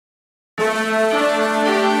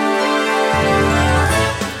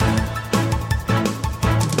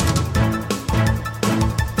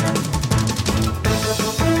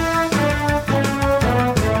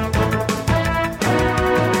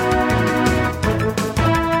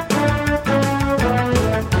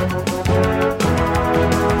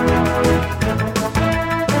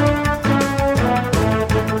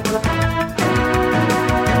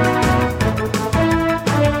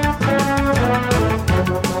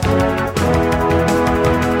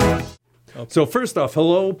So first off,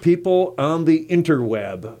 hello, people on the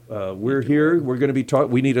interweb. We're here. We're going to be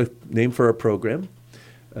talking. We need a name for our program,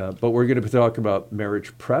 but we're going to be talking about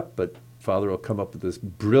marriage prep. But Father will come up with this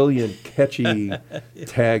brilliant, catchy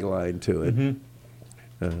tagline to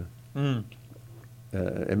it.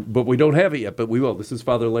 But we don't have it yet. But we will. This is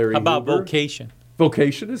Father Larry. How about Huber. vocation?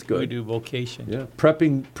 Vocation is good. We do vocation. Yeah,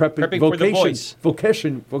 prepping vocation, for the voice.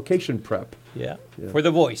 Vocation prep. Yeah, for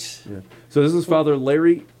the voice. Yeah. So this is Father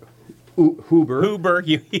Larry Huber. Huber,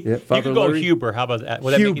 you can go Larry. Huber. How about that?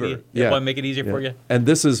 Will Huber, that make it easier for you? And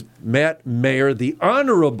this is Matt Mayer, the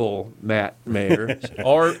Honorable Matt Mayer.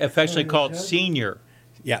 Or affectionately called Senior.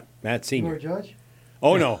 Yeah, Matt Senior. You're a judge?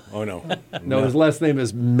 Oh, no. No, his last name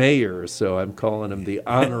is Mayer, so I'm calling him the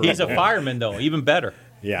Honorable. He's a fireman, though, even better.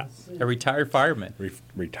 Yeah. A retired fireman.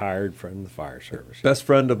 Retired from the fire service. Best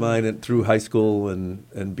friend of mine through high school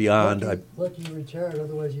and beyond. Lucky you retired,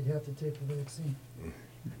 otherwise you'd have to take the vaccine.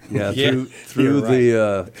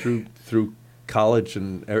 Through college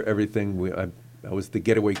and everything, I was the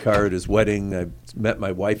getaway car at his wedding. I met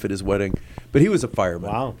my wife at his wedding, but he was a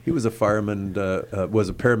fireman. Wow. He was a fireman, was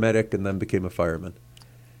a paramedic, and then became a fireman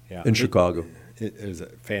in Chicago. It was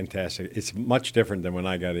fantastic. It's much different than when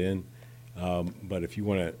I got in, but if you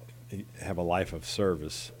want to have a life of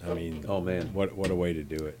service, I mean, oh man, what a way to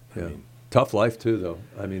do it. Yeah. I mean, tough life too, though.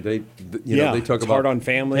 I mean, they talk it's about hard on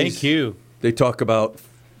families. Thank you. They talk about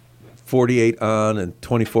 48 on and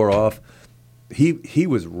 24 off. He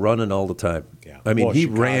was running all the time. Yeah. I mean, Well, he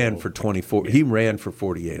Chicago, ran for 24. yeah. He ran for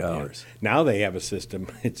 48 hours. Now they have a system.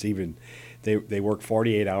 It's even they work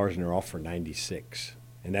 48 hours and they're off for 96,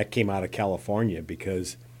 and that came out of California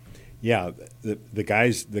because, the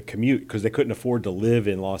guys the commute because they couldn't afford to live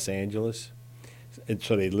in Los Angeles, and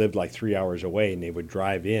so they lived like 3 hours away and they would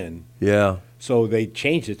drive in. Yeah. So they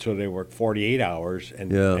changed it so they work 48 hours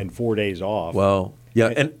and 4 days off. Well, yeah,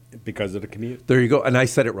 and because of the commute. there you go. And I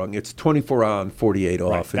said it wrong. It's 24 on, 48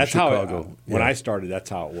 off in That's Chicago. how when I started, that's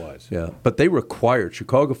how it was. Yeah, but they required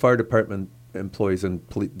Chicago Fire Department employees and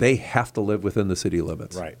police. They have to live within the city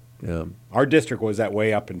limits. Right. Yeah. Our district was that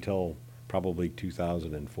way up until probably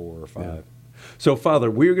 2004 or 5. Yeah. So, Father,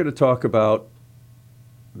 we're going to talk about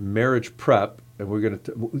marriage prep, and we're going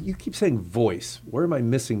to. You keep saying voice. Where am I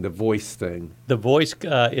missing the voice thing? The voice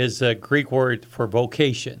is a Greek word for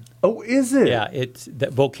vocation. Oh, is it? Yeah, it's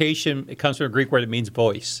that vocation. It comes from a Greek word that means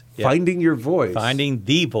voice. Yeah. Finding your voice. Finding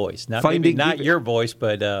the voice, not Finding your voice,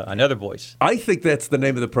 but another voice. I think that's the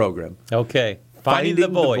name of the program. Okay, finding the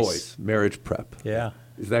voice. Marriage prep. Yeah.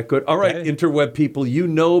 Is that good? All right, interweb people, you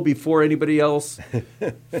know before anybody else,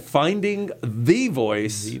 finding the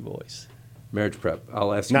voice. The voice. Marriage prep.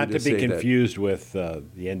 I'll ask Not you to to be say confused with the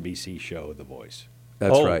NBC show, The Voice.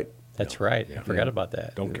 That's right. That's right. I forgot about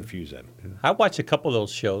that. Don't confuse that. I watched a couple of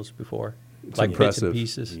those shows before, It's like impressive.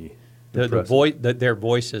 bits and pieces. Impressive. Their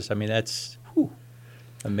voices. I mean, that's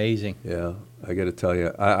amazing. Yeah, I got to tell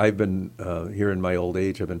you, I've been here in my old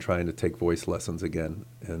age. I've been trying to take voice lessons again,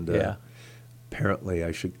 and apparently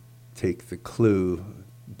I should take the clue.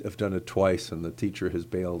 I've done it twice, and the teacher has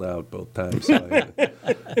bailed out both times. So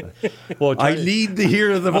I need to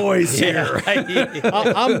hear the voice here.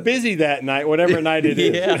 I'm busy that night, whatever night it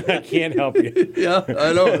is. I can't help you. Yeah,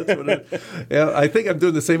 I know. I think I'm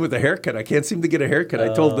doing the same with the haircut. I can't seem to get a haircut.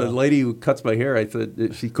 I told the lady who cuts my hair, I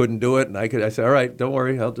said she couldn't do it, and I said, all right, don't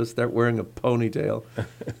worry, I'll just start wearing a ponytail.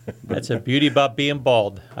 That's a beauty about being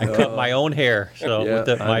bald. I cut my own hair,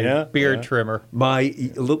 with my beard trimmer. My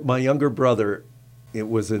younger brother. It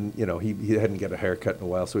was he hadn't got a haircut in a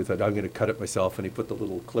while, so he thought, I'm going to cut it myself. And he put the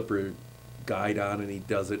little clipper guide on, and he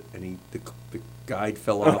does it, and the guide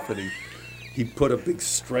fell off, and he put a big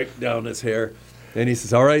stripe down his hair. And he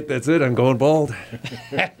says, all right, that's it, I'm going bald.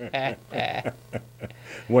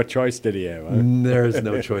 What choice did he have? Huh? There's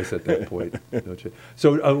no choice at that point. No choice.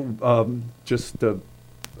 So just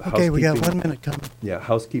okay, we got 1 minute coming. Yeah,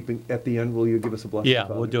 housekeeping. At the end, will you give us a blessing? Yeah,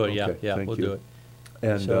 Father? we'll do it. Okay, Yeah, we'll do it.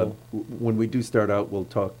 And when we do start out, we'll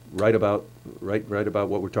talk right about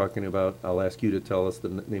what we're talking about. I'll ask you to tell us the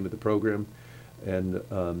name of the program, and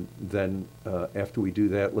then after we do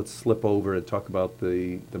that, let's slip over and talk about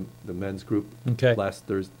the men's group. Okay.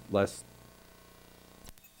 Last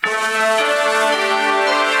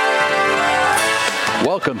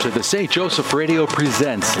Welcome to the St. Joseph Radio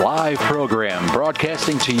Presents live program,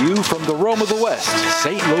 broadcasting to you from the Rome of the West,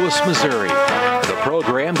 St. Louis, Missouri. The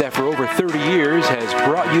program that for over 30 years has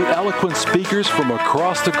brought you eloquent speakers from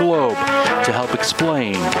across the globe to help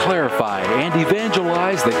explain, clarify, and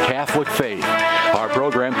evangelize the Catholic faith. Our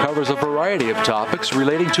program covers a variety of topics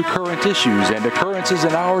relating to current issues and occurrences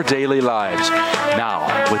in our daily lives.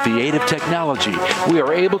 Now, with the aid of technology, we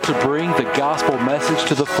are able to bring the gospel message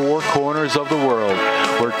to the four corners of the world,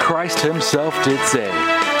 where Christ himself did say,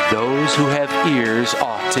 "Those who have ears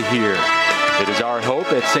ought to hear." It is our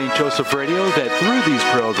hope at St. Joseph Radio that through these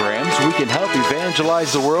programs we can help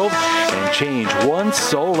evangelize the world and change one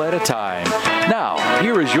soul at a time. Now,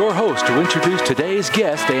 here is your host to introduce today's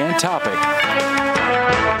guest and topic.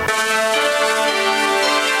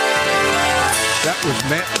 That was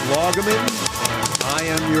Matt Loggeman. I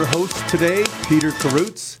am your host today, Peter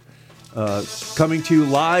Karutz, coming to you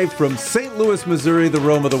live from St. Louis, Missouri, the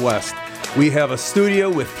Rome of the West. We have a studio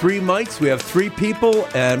with 3 mics, we have 3 people,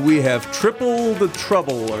 and we have triple the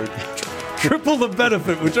trouble, or triple the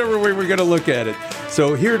benefit, whichever way we're going to look at it.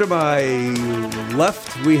 So here to my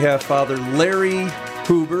left, we have Father Larry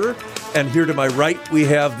Huber, and here to my right, we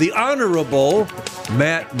have the Honorable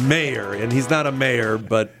Matt Mayer. And he's not a mayor,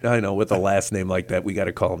 but I know with a last name like that, we got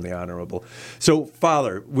to call him the Honorable. So,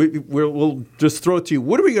 Father, we'll just throw it to you.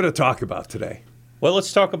 What are we going to talk about today? Well,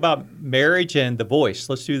 let's talk about marriage and the voice.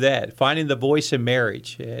 Let's do that. Finding the voice in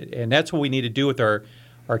marriage. And that's what we need to do with our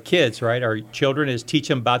kids, right? Our children, is teach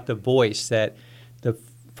them about the voice. That the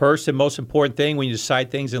first and most important thing when you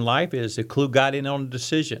decide things in life is to clue God in on the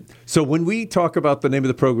decision. So when we talk about the name of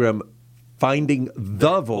the program, Finding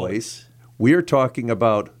the Voice, we are talking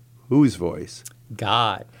about whose voice?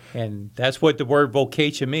 God. And that's what the word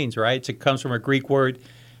vocation means, right? It comes from a Greek word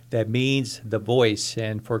that means the voice.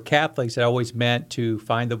 And for Catholics, it always meant to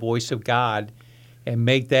find the voice of God and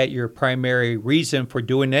make that your primary reason for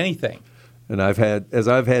doing anything. And I've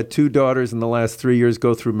had 2 daughters in the last 3 years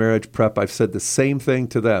go through marriage prep, I've said the same thing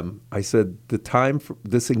to them. I said the time for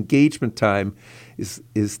this engagement time is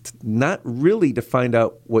not really to find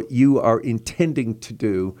out what you are intending to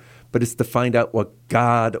do, but it's to find out what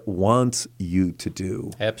God wants you to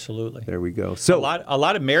do. Absolutely. There we go. So a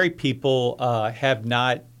lot of married people have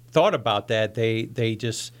not thought about that. They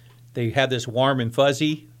have this warm and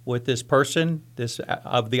fuzzy with this person, this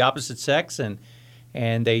of the opposite sex,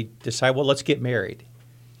 and they decide, well, let's get married,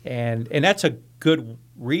 and that's a good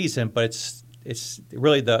reason, but it's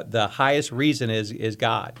really the highest reason is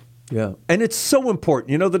God. Yeah, and it's so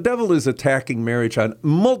important. You know, the devil is attacking marriage on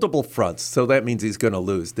multiple fronts, so that means he's going to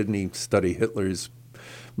lose. Didn't he study Hitler's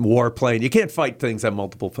war plan? You can't fight things on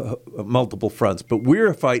multiple fronts, but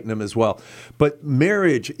we're fighting them as well. But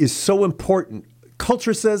marriage is so important.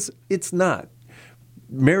 Culture says it's not.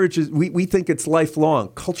 Marriage is, we think it's lifelong.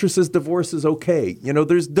 Culture says divorce is okay. You know,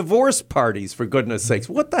 there's divorce parties, for goodness sakes.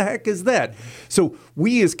 What the heck is that? So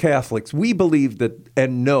we as Catholics, we believe that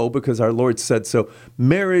and know, because our Lord said so,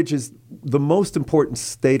 marriage is the most important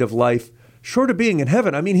state of life, short of being in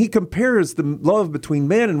heaven. I mean, he compares the love between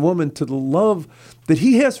man and woman to the love that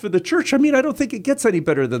he has for the church. I mean, I don't think it gets any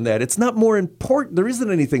better than that. It's not more important. There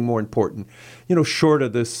isn't anything more important, you know, short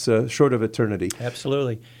of eternity.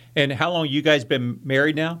 Absolutely. And how long you guys been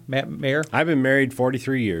married now, Matt Mayer? I've been married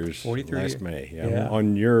 43 years. 43 last years. May. Yeah.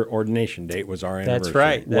 On your ordination date was our anniversary. That's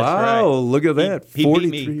right. That's wow, right. Look at that. He 43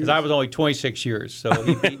 beat me years. because I was only 26 years, so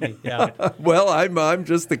he beat me. Yeah. Well, I'm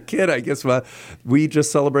just a kid, I guess. We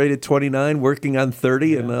just celebrated 29, working on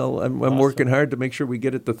 30, and I'm awesome. working hard to make sure we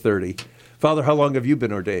get it to 30. Father, how long have you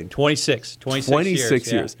been ordained? 26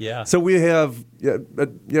 years. Yeah. So we have,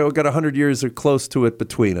 got 100 years or close to it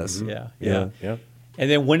between us. Yeah. And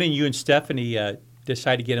then when did you and Stephanie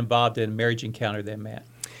decide to get involved in Marriage Encounter then, Matt?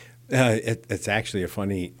 It's actually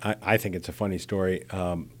I think it's a funny story.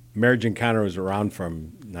 Marriage Encounter was around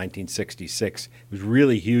from 1966. It was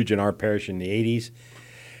really huge in our parish in the 80s.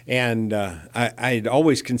 And I'd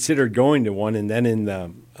always considered going to one. And then in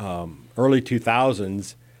the early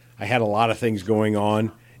 2000s, I had a lot of things going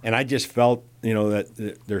on. And I just felt,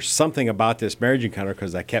 that there's something about this Marriage Encounter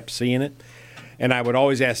because I kept seeing it. And I would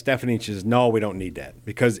always ask Stephanie, and she says, no, we don't need that.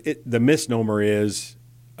 Because the misnomer is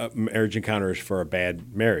Marriage Encounter is for a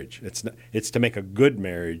bad marriage. It's to make a good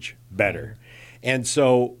marriage better. And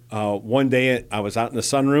so one day I was out in the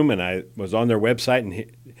sunroom, and I was on their website,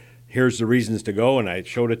 and here's the reasons to go. And I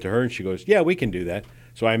showed it to her, and she goes, yeah, we can do that.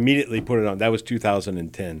 So I immediately put it on. That was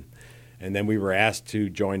 2010. And then we were asked to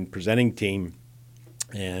join presenting team.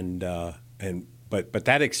 But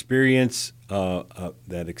that experience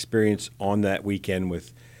on that weekend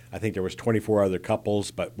with, I think there was 24 other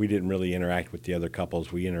couples, but we didn't really interact with the other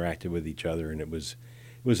couples. We interacted with each other, and it was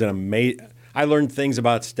was an amazing. I learned things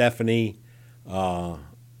about Stephanie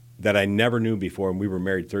that I never knew before, and we were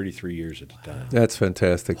married 33 years at the time. That's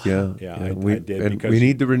fantastic. Yeah, Yeah, yeah. I did, and because we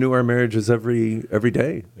need to renew our marriages every day. Every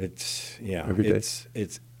day.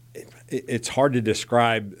 It's hard to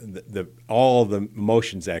describe all the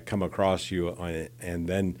emotions that come across you on it, and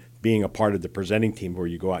then being a part of the presenting team where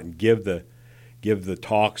you go out and give the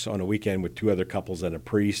talks on a weekend with 2 other couples and a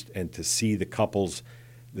priest, and to see the couples,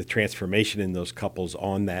 the transformation in those couples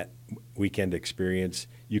on that weekend experience.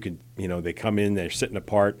 They come in, they're sitting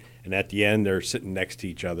apart, and at the end they're sitting next to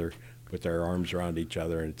each other with their arms around each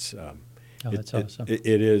other. And it's that's awesome.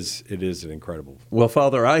 It is an incredible. Well,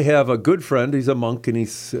 Father, I have a good friend. He's a monk, and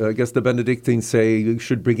I guess the Benedictines say you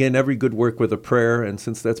should begin every good work with a prayer. And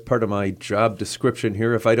since that's part of my job description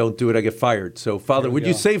here, if I don't do it, I get fired. So, Father, would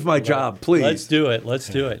you save my job, please? Let's do it. Let's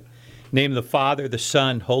do it. Name the Father, the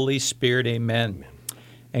Son, Holy Spirit. Amen.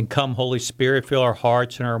 And come, Holy Spirit, fill our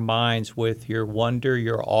hearts and our minds with your wonder,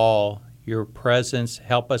 your awe, your presence.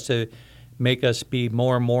 Help us to make us be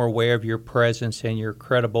more and more aware of your presence and your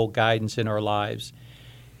credible guidance in our lives.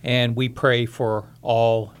 And we pray for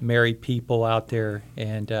all married people out there,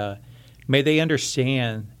 and may they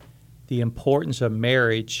understand the importance of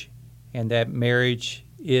marriage, and that marriage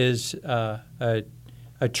is a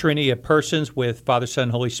trinity of persons with Father, Son,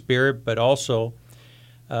 Holy Spirit, but also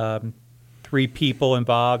 3 people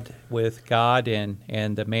involved with God and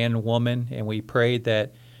the man and woman. And we pray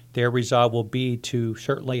that their resolve will be to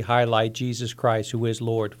certainly highlight Jesus Christ, who is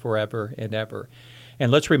Lord forever and ever.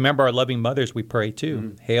 And let's remember our loving mothers, we pray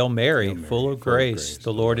too. Hail Mary, full of grace,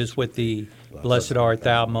 the Lord is with thee. Blessed art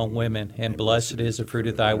thou among women, and blessed is the fruit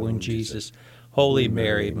of thy womb, Jesus. Holy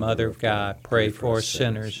Mary, Mother of God, pray for us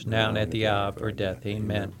sinners, now and at the hour of our death.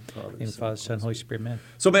 Amen. In the Father, Son, Holy Spirit, amen.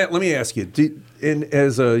 So, Matt, let me ask you,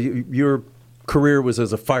 your career was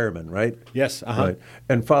as a fireman, right? Yes. Right.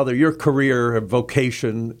 And Father, your career and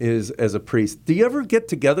vocation is as a priest. Do you ever get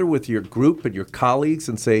together with your group and your colleagues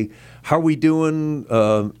and say, how are we doing?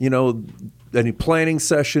 Any planning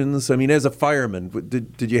sessions? I mean, as a fireman,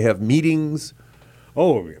 did you have meetings?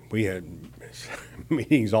 Oh, we had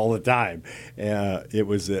meetings all the time. It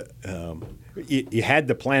was you had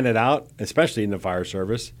to plan it out, especially in the fire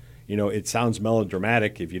service. It sounds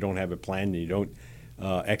melodramatic if you don't have a plan and you don't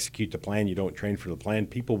execute the plan, you don't train for the plan,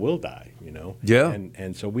 people will die, Yeah.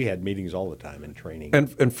 And so we had meetings all the time and training.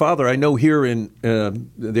 And Father, I know here in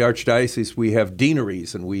the Archdiocese we have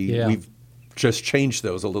deaneries, and we've just changed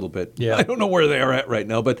those a little bit. Yeah. I don't know where they are at right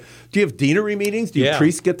now, but do you have deanery meetings? Do you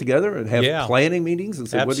priests get together and have planning meetings and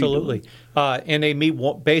say, absolutely. What are you doing? And they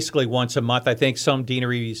meet basically once a month. I think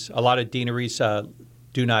a lot of deaneries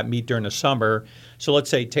do not meet during the summer. So let's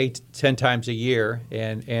say 10 times a year,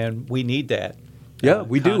 and we need that. Yeah,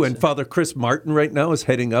 we do. And Father Chris Martin right now is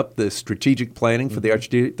heading up the strategic planning for the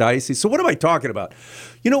Archdiocese. So what am I talking about?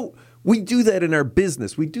 We do that in our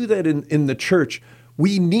business. We do that in the church.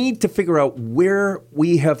 We need to figure out where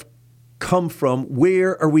we have come from,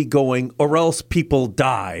 where are we going, or else people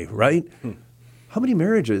die, right? How many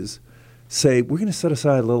marriages say, we're going to set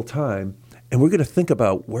aside a little time and we're going to think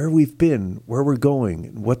about where we've been, where we're going,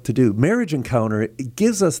 and what to do? Marriage Encounter, it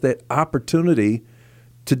gives us that opportunity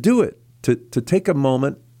to do it. To take a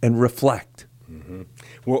moment and reflect. Mm-hmm.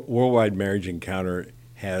 Worldwide Marriage Encounter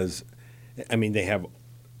they have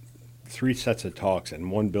 3 sets of talks,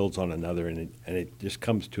 and one builds on another, and it just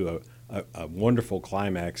comes to a wonderful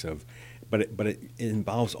climax but it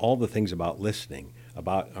involves all the things about listening,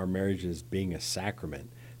 about our marriages being a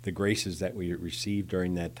sacrament, the graces that we receive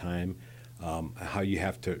during that time, how you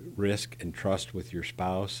have to risk and trust with your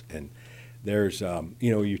spouse. And there's,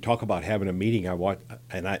 you talk about having a meeting. I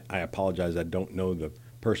apologize, I don't know the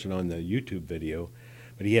person on the YouTube video,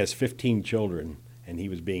 but he has 15 children, and he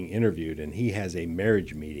was being interviewed, and he has a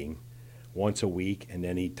marriage meeting once a week, and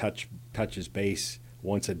then he touches base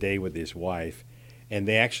once a day with his wife, and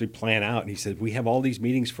they actually plan out. And he said, we have all these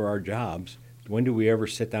meetings for our jobs. When do we ever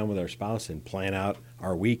sit down with our spouse and plan out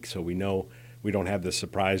our week so we know we don't have the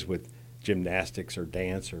surprise with gymnastics or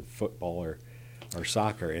dance or football or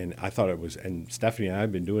soccer? And I thought it was, and Stephanie and I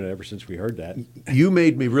have been doing it ever since we heard that. You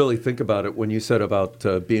made me really think about it when you said about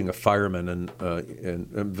being a fireman, and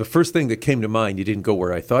the first thing that came to mind, you didn't go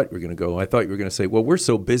where I thought you were going to go. I thought you were going to say, well, we're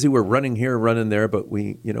so busy, we're running here, running there, but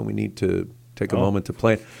we need to take a moment to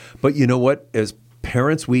plan. But you know what? As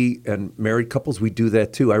parents, and married couples, we do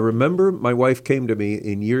that too. I remember my wife came to me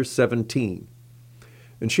in year 17,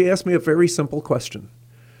 and she asked me a very simple question.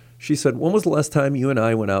 She said, when was the last time you and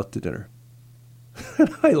I went out to dinner?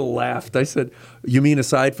 And I laughed. I said, you mean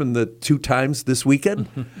aside from the 2 times this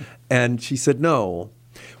weekend? And she said, no.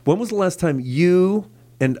 When was the last time you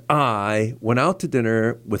and I went out to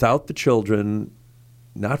dinner without the children,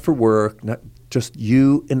 not for work, not just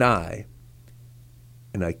you and I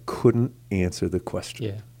couldn't answer the question.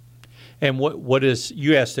 Yeah. And what is,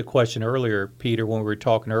 you asked the question earlier, Peter, when we were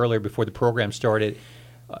talking earlier before the program started,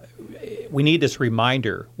 we need this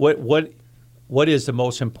reminder. What is the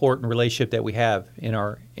most important relationship that we have in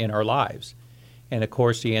our lives? And of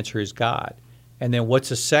course, the answer is God. And then what's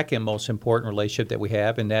the second most important relationship that we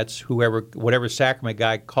have? And that's whatever sacrament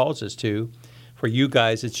God calls us to. For you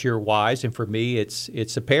guys, it's your wives, and for me, it's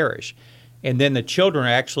the parish. And then the children are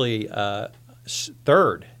actually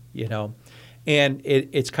third, And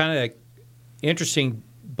it's kind of interesting,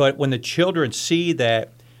 but when the children see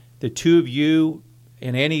that the two of you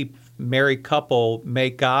and any married couple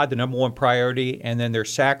make God the number one priority, and then their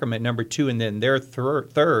sacrament number two, and then their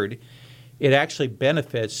third, it actually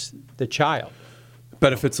benefits the child.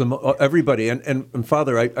 Benefits them, everybody. And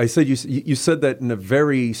Father, I said you said that in a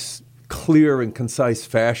very clear and concise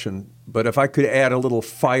fashion, but if I could add a little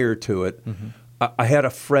fire to it, I had a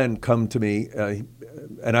friend come to me,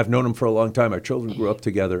 and I've known him for a long time. Our children grew up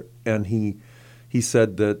together, and he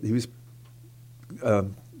said that he was,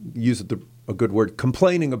 used a good word,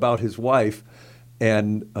 complaining about his wife,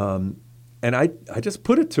 and I just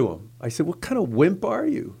put it to him. I said, "What kind of wimp are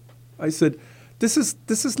you?" I said, This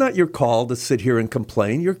is not your call to sit here and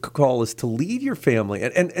complain. Your call is to lead your family.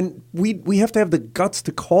 And we have to have the guts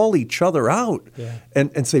to call each other out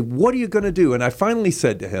and say, what are you going to do? And I finally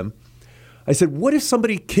said to him, I said, what if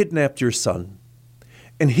somebody kidnapped your son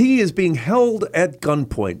and he is being held at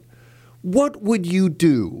gunpoint? What would you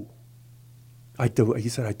do? He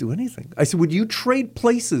said, I'd do anything. I said, would you trade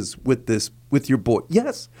places with your boy?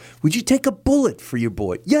 Yes. Would you take a bullet for your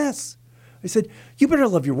boy? Yes. I said, you better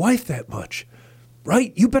love your wife that much.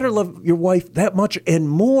 Right? You better love your wife that much and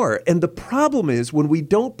more. And the problem is when we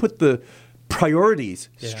don't put the priorities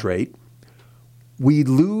straight, we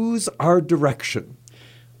lose our direction.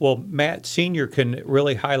 Well, Matt Sr. can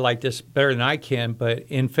really highlight this better than I can, but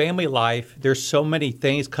in family life, there's so many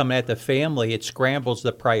things coming at the family, it scrambles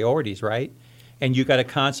the priorities, right? And you got to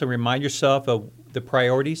constantly remind yourself of the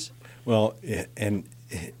priorities. Well, and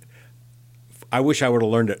I wish I would have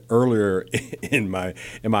learned it earlier in my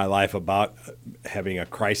life about having a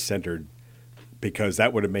Christ-centered, because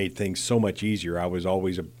that would have made things so much easier. I was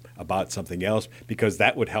always about something else because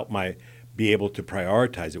that would help be able to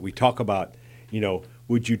prioritize it. We talk about,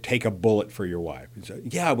 would you take a bullet for your wife? And so,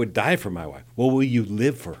 yeah, I would die for my wife. Well, will you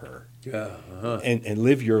live for her? Yeah, and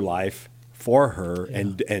live your life for her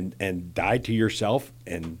and die to yourself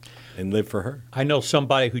and live for her. I know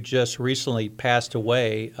somebody who just recently passed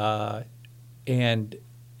away. And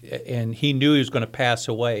he knew he was going to pass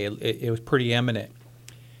away. It was pretty imminent.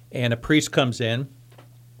 And a priest comes in,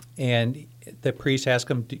 and the priest asks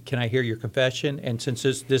him, "Can I hear your confession?" And since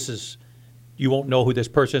this is, you won't know who this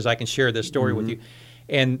person is, I can share this story with you.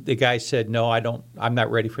 And the guy said, "No, I don't. I'm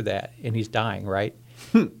not ready for that." And he's dying, right?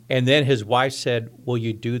 And then his wife said, "Will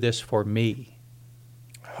you do this for me?"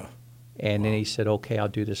 And then he said, "Okay, I'll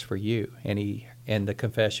do this for you." And the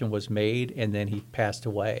confession was made, and then he passed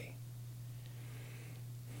away.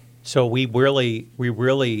 So we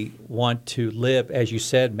really want to live, as you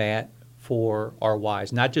said, Matt, for our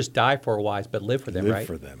wives. Not just die for our wives, but live for them, right?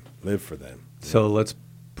 Live for them. So let's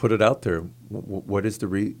put it out there. What is the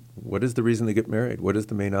reason to get married? What is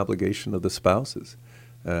the main obligation of the spouses?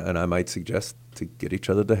 And I might suggest to get each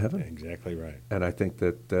other to heaven. Exactly right. And I think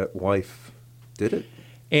that wife did it.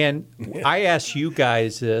 And I ask you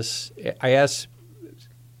guys this.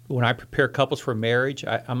 When I prepare couples for marriage,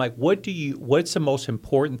 I'm like, what's the most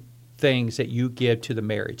important things that you give to the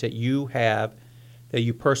marriage, that you have, that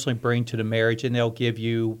you personally bring to the marriage? And they'll give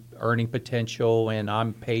you earning potential and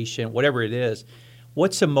I'm patient, whatever it is.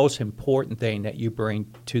 What's the most important thing that you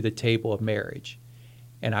bring to the table of marriage?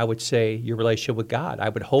 And I would say your relationship with God. I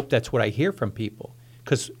would hope that's what I hear from people.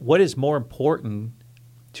 Because what is more important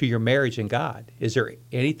to your marriage than God? Is there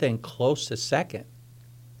anything close to second?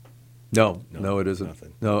 No, it isn't.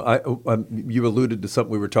 Nothing. No, you alluded to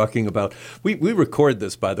something we were talking about. We record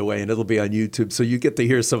this, by the way, and it'll be on YouTube, so you get to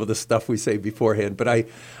hear some of the stuff we say beforehand. But I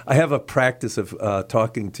have a practice of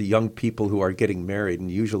talking to young people who are getting married,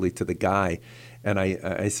 and usually to the guy. And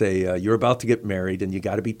I say, you're about to get married, and you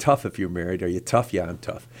got to be tough if you're married. Are you tough? Yeah, I'm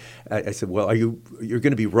tough. I said, well, you're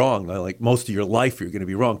going to be wrong. Like most of your life, you're going to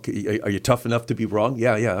be wrong. Are you tough enough to be wrong?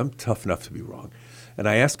 Yeah, I'm tough enough to be wrong. And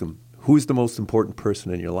I ask them, who's the most important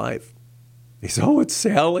person in your life? He said, oh, it's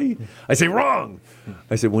Sally. I say, wrong.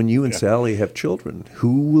 I said, when you and Sally have children,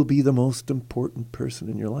 who will be the most important person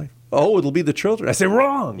in your life? Oh, it'll be the children. I say,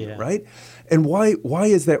 wrong, right? And why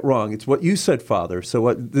is that wrong? It's what you said, Father. So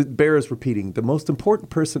what Bear is repeating. The most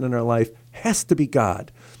important person in our life has to be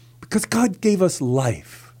God, because God gave us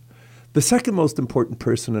life. The second most important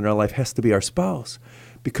person in our life has to be our spouse,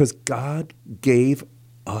 because God gave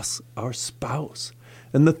us our spouse.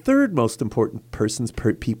 And the third most important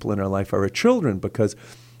people in our life are our children, because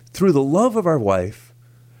through the love of our wife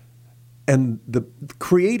and the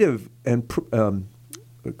creative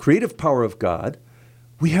power of God,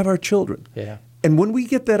 we have our children. Yeah. And when we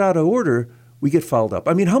get that out of order, we get fouled up.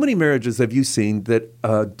 I mean, how many marriages have you seen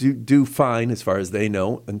that do fine, as far as they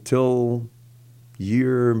know, until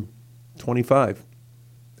year 25?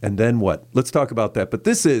 And then what? Let's talk about that. But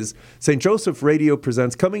this is St. Joseph Radio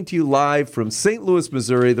Presents, coming to you live from St. Louis,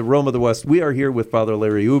 Missouri, the Rome of the West. We are here with Father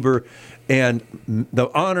Larry Huber and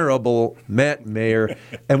the Honorable Matt Mayer,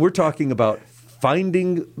 and we're talking about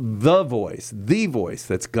finding the voice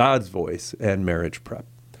that's God's voice, and marriage prep.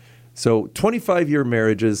 So 25-year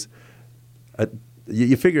marriages,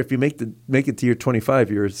 you figure if you make it to year 25,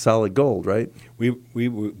 you're solid gold, right?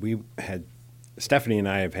 We had, Stephanie and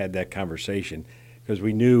I have had that conversation, because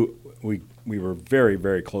we knew we were very,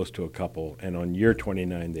 very close to a couple, and on year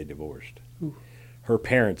 29 they divorced. Ooh. Her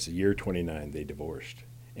parents, year 29, they divorced.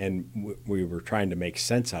 And we were trying to make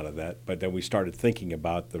sense out of that, but then we started thinking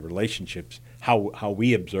about the relationships, how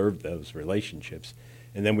we observed those relationships,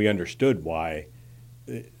 and then we understood why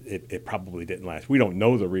it probably didn't last. We don't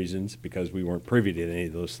know the reasons, because we weren't privy to any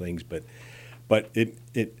of those things, but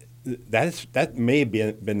that may have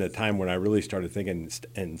been the time when I really started thinking,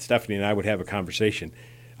 and Stephanie and I would have a conversation.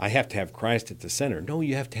 I have to have Christ at the center. No,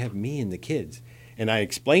 you have to have me and the kids. And I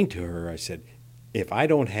explained to her, I said, if I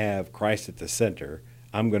don't have Christ at the center,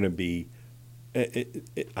 I'm going to be,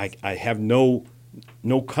 I have no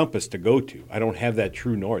compass to go to. I don't have that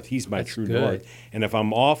true north. He's my true north. And if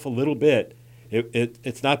I'm off a little bit,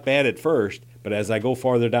 it's not bad at first, but as I go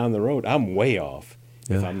farther down the road, I'm way off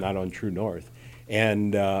if I'm not on true north.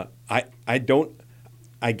 And I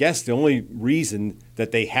guess the only reason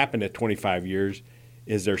that they happen at 25 years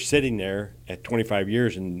is they're sitting there at 25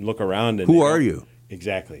 years and look around. And who are you?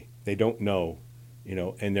 Exactly. They don't know,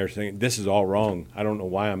 and they're saying, this is all wrong. I don't know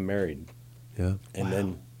why I'm married. Yeah.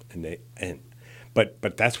 And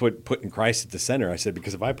but that's what putting Christ at the center. I said,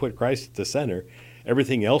 because if I put Christ at the center,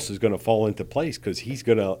 everything else is going to fall into place, because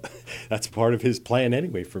that's part of his plan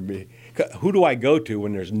anyway for me. Who do I go to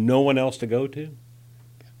when there's no one else to go to?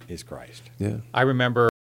 Is Christ. Yeah. I remember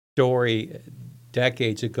a story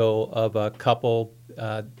decades ago of a couple.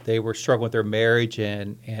 They were struggling with their marriage,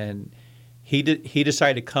 and he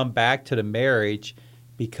decided to come back to the marriage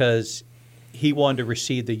because he wanted to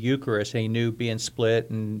receive the Eucharist, and he knew being split,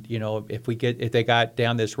 and if they got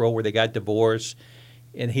down this road where they got divorced,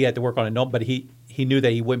 and he had to work on it, but he knew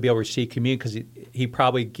that he wouldn't be able to receive communion because he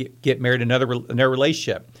probably get married in another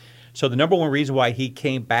relationship. So the number one reason why he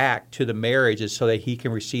came back to the marriage is so that he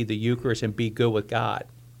can receive the Eucharist and be good with God.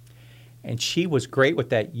 And she was great with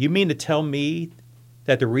that. You mean to tell me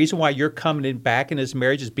that the reason why you're coming back in this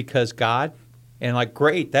marriage is because God? And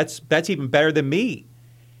great, that's even better than me.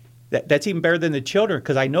 That's even better than the children,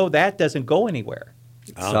 because I know that doesn't go anywhere.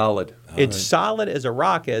 It's solid. It's solid as a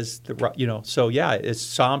rock, as So as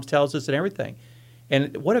Psalms tells us and everything.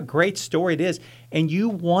 And what a great story it is. And you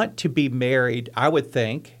want to be married, I would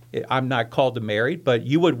think. I'm not called to marry, but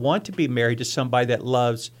you would want to be married to somebody that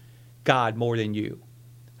loves God more than you.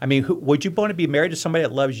 I mean, would you want to be married to somebody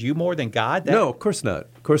that loves you more than God? No, of course not.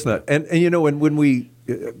 Of course not. And when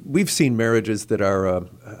we've seen marriages that are,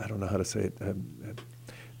 I don't know how to say it.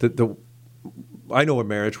 I know a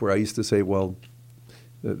marriage where I used to say, well,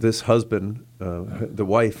 this husband,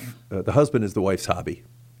 the husband is the wife's hobby.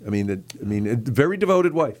 I mean, a very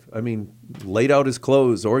devoted wife. I mean, laid out his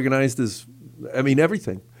clothes, organized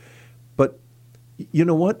everything. But you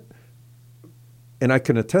know what? And I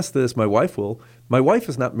can attest to this. My wife will. My wife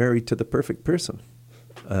is not married to the perfect person,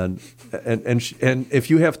 and if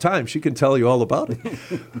you have time, she can tell you all about it.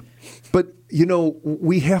 But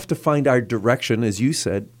we have to find our direction, as you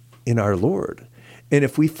said, in our Lord. And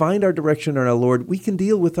if we find our direction in our Lord, we can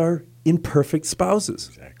deal with our imperfect spouses.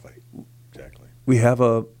 Exactly. We have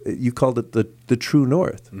you called it the true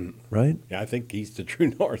north, right? Yeah, I think he's the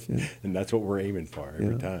true north, and that's what we're aiming for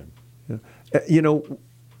every time. Yeah.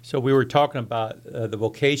 So we were talking about the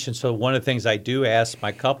vocation. So one of the things I do ask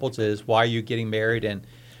my couples is, why are you getting married? And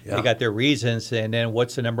they got their reasons. And then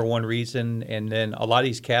what's the number one reason? And then a lot of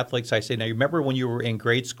these Catholics, I say, now, you remember when you were in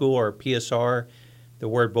grade school or PSR, the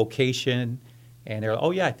word vocation, And they're like,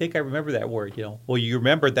 oh, yeah, I think I remember that word. Well, you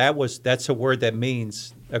remember that's a word that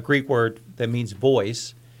means, a Greek word that means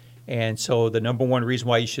voice. And so the number one reason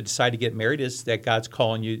why you should decide to get married is that God's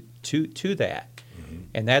calling you to that. Mm-hmm.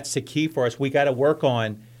 And that's the key for us. We got to work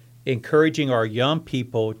on encouraging our young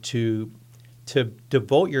people to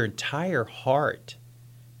devote your entire heart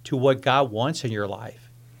to what God wants in your life.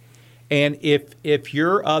 And if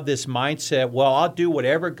you're of this mindset, well, I'll do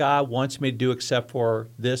whatever God wants me to do except for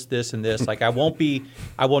this, and this. Like I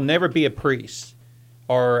will never be a priest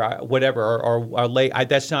or whatever, or lay.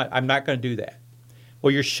 I'm not going to do that.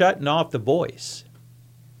 Well, you're shutting off the voice.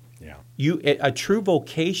 Yeah. A true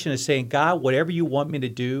vocation is saying, God, whatever you want me to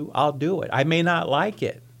do, I'll do it. I may not like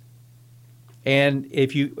it. And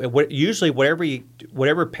usually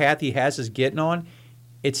whatever path he has us getting on,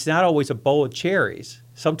 it's not always a bowl of cherries.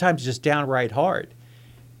 Sometimes it's just downright hard.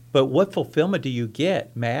 But what fulfillment do you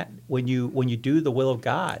get, Matt, when you do the will of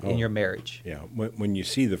God in your marriage? Yeah, when you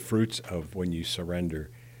see the fruits of when you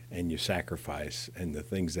surrender and you sacrifice and the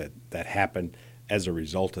things that happen as a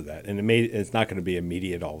result of that, and it's not going to be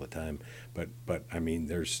immediate all the time. But I mean,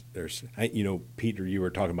 there's Peter, you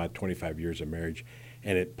were talking about 25 years of marriage,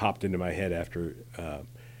 and it popped into my head after.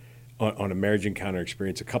 On a marriage encounter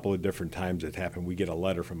experience, a couple of different times it happened. We get a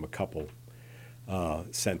letter from a couple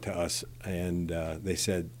sent to us, and they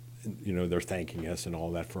said, they're thanking us and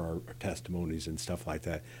all that for our testimonies and stuff like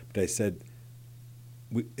that. But they said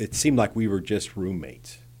it seemed like we were just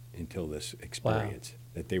roommates until this experience. Wow.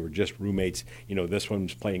 That they were just roommates. This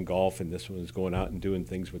one's playing golf and this one's going out and doing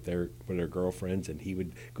things with their girlfriends, and he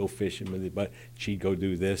would go fishing with it, but she'd go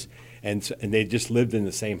do this, and they just lived in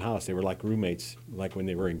the same house. They were like roommates, like when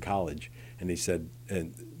they were in college. And they said,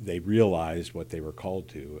 and they realized what they were called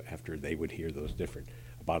to after they would hear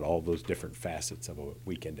about all those different facets of a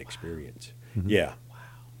weekend experience. Wow. Yeah. Wow,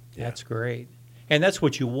 that's great, and that's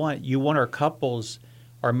what you want. You want our couples,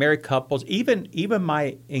 our married couples, even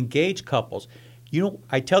my engaged couples.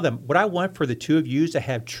 I tell them what I want for the two of you is to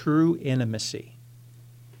have true intimacy.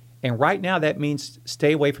 And right now that means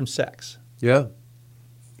stay away from sex. Yeah.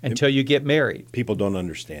 Until you get married. People don't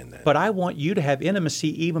understand that. But I want you to have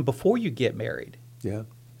intimacy even before you get married. Yeah.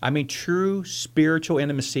 I mean, true spiritual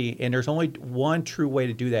intimacy. And there's only one true way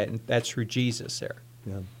to do that, and that's through Jesus there.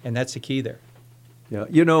 Yeah. And that's the key there. Yeah.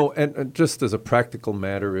 And just as a practical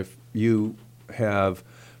matter, if you have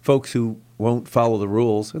folks who won't follow the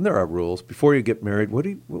rules, and there are rules, before you get married, what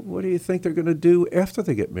do you think they're going to do after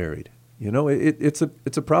they get married? It's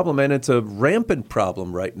a problem, and it's a rampant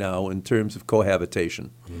problem right now in terms of cohabitation.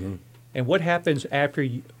 Mm-hmm. And what happens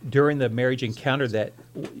during the marriage encounter? That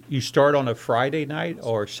you start on a Friday night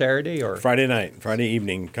or Saturday or Friday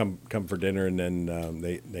evening. Come for dinner, and then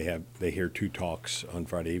they hear two talks on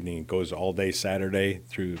Friday evening. It goes all day Saturday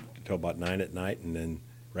through till about 9 at night, and then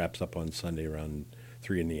wraps up on Sunday around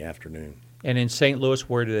 3 in the afternoon. And in St. Louis,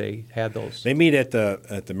 where do they have those? They meet at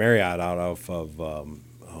the Marriott out of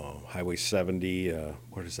Highway 70.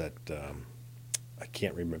 What is that? I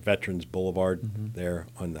can't remember. Veterans Boulevard. Mm-hmm. There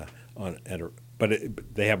but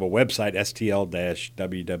they have a website,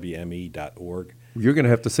 stl-wwme.org. You're going to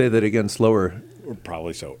have to say that again slower.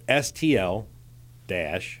 Probably so.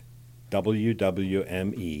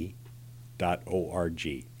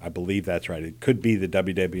 stl-wwme.org. I believe that's right. It could be the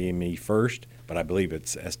WWME first, but I believe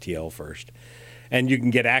it's STL first. And you can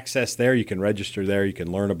get access there. You can register there. You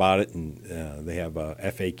can learn about it. And they have a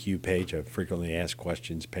FAQ page, a frequently asked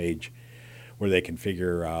questions page, where they can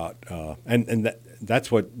figure out.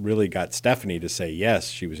 That's what really got Stephanie to say yes.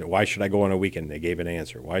 She was, why should I go on a weekend? They gave an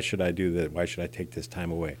answer. Why should I do that? Why should I take this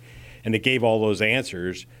time away? And it gave all those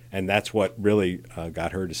answers, and that's what really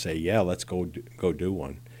got her to say, yeah, let's go do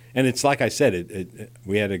one. And it's like I said,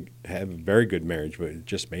 we had to have a very good marriage, but it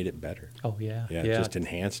just made it better. Oh, yeah. Yeah, it just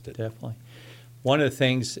enhanced it. Definitely. One of the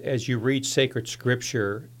things, as you read sacred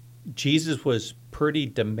scripture, Jesus was pretty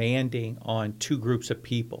demanding on two groups of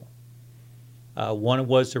people. One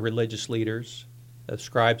was the religious leaders, the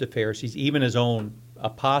scribes, the Pharisees, even his own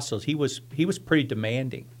apostles. He was pretty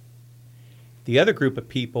demanding. The other group of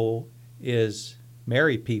people is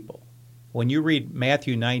married people. When you read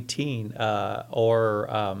Matthew 19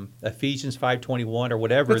 or Ephesians 5:21 or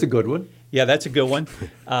whatever. That's a good one. Yeah, that's a good one.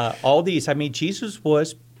 All these, Jesus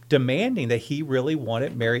was demanding that he really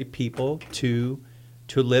wanted married people to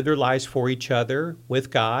live their lives for each other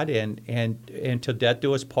with God and till death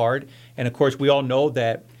do us part. And, of course, we all know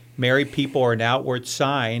that married people are an outward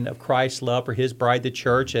sign of Christ's love for his bride, the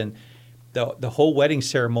church, and the whole wedding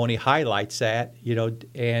ceremony highlights that,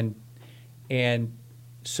 and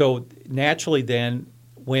so naturally then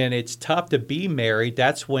when it's tough to be married,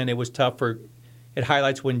 that's when it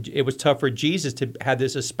highlights when it was tough for Jesus to have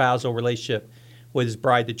this espousal relationship with his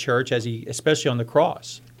bride to church, especially on the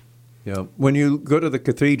cross. Yeah, when you go to the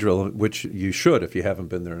cathedral, which you should if you haven't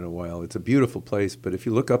been there in a while, it's a beautiful place. But if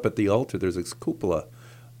you look up at the altar, there's this cupola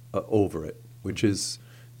over it, which is,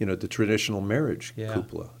 the traditional marriage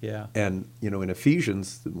cupola. Yeah. And in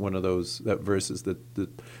Ephesians, one of that verses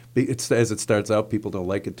it's as it starts out, people don't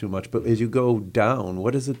like it too much. But as you go down,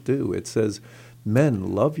 what does it do? It says,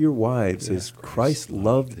 "Men, love your wives as Christ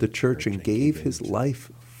loved the church and gave his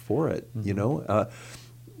life for it."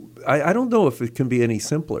 I don't know if it can be any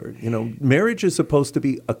simpler. Marriage is supposed to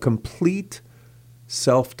be a complete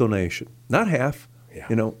self-donation, not half.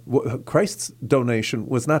 Yeah. Christ's donation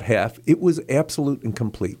was not half. It was absolute and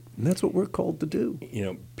complete. And that's what we're called to do.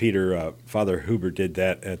 Peter, Father Huber did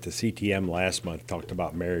that at the CTM last month, talked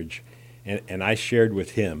about marriage. And I shared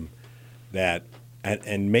with him that,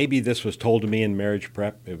 and maybe this was told to me in marriage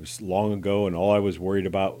prep. It was long ago, and all I was worried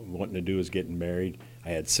about wanting to do was getting married.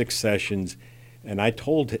 I had 6 sessions. And I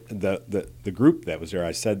told the group that was there,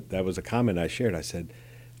 I said, that was a comment I shared. I said,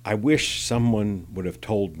 I wish someone would have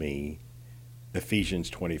told me Ephesians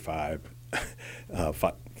 25,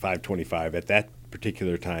 5:25 at that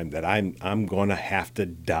particular time that I'm going to have to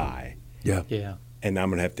die. Yeah. Yeah. And I'm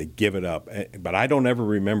going to have to give it up. But I don't ever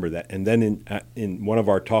remember that. And then in one of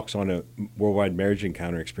our talks on a worldwide marriage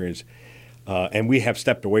encounter experience, and we have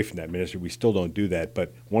stepped away from that ministry. We still don't do that.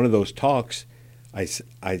 But one of those talks, I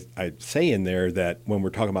say in there that when we're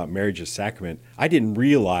talking about marriage as sacrament, I didn't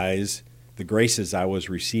realize the graces I was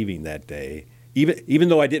receiving that day. Even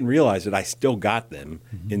though I didn't realize it, I still got them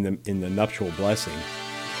in the nuptial blessing.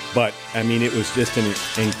 But I mean, it was just an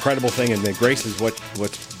incredible thing, and the grace is what's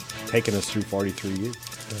taken us through 43 years.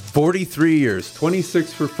 43 years,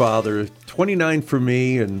 26 for Father, 29 for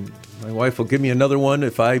me, and my wife will give me another one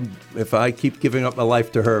if I keep giving up my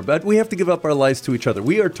life to her. But we have to give up our lives to each other.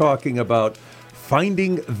 We are talking about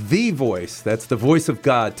finding the voice. That's the voice of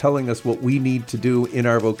God telling us what we need to do in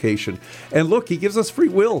our vocation. And look, he gives us free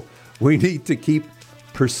will. We need to keep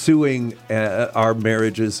pursuing our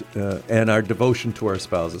marriages and our devotion to our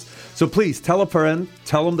spouses. So please tell a friend,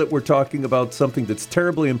 tell them that we're talking about something that's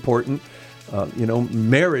terribly important.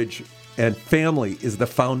 Marriage and family is the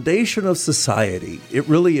foundation of society. It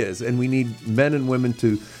really is. And we need men and women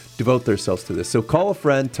to devote themselves to this. So call a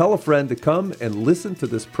friend, tell a friend to come and listen to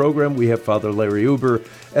this program. We have Father Larry Huber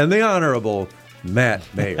and the Honorable Matt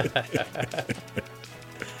Mayer.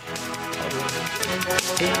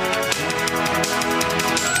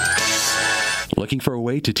 Looking for a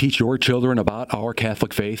way to teach your children about our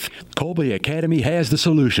Catholic faith? Colby Academy has the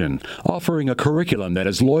solution, offering a curriculum that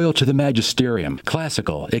is loyal to the magisterium,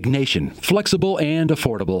 classical, Ignatian, flexible, and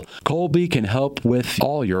affordable. Colby can help with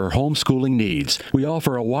all your homeschooling needs. We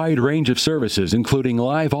offer a wide range of services, including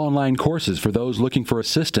live online courses for those looking for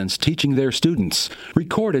assistance teaching their students,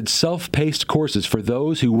 recorded self-paced courses for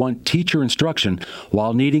those who want teacher instruction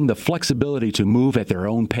while needing the flexibility to move at their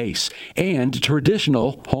own pace, and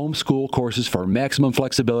traditional homeschool courses for maximum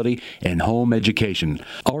flexibility in home education.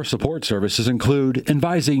 Our support services include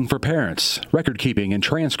advising for parents, record keeping and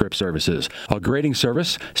transcript services, a grading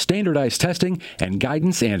service, standardized testing, and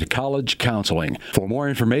guidance and college counseling. For more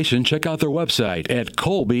information, check out their website at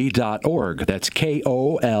kolbe.org. That's KOLBE.org.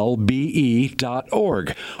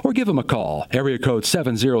 Or give them a call. Area code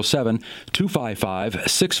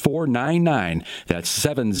 707-255-6499. That's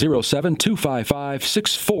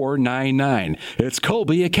 707-255-6499. It's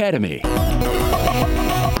Colby Academy.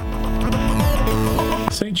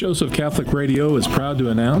 St. Joseph Catholic Radio is proud to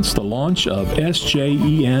announce the launch of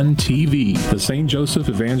SJEN TV, the St. Joseph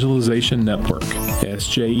Evangelization Network.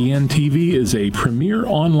 SJEN TV is a premier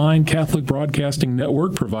online Catholic broadcasting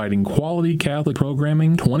network providing quality Catholic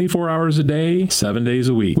programming 24 hours a day, 7 days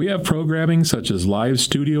a week. We have programming such as live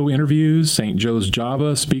studio interviews, St. Joe's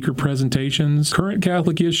Java speaker presentations, current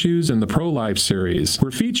Catholic issues, and the Pro-Life series.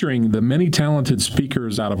 We're featuring the many talented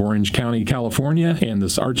speakers out of Orange County, California, and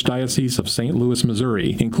this Archdiocese of St. Louis,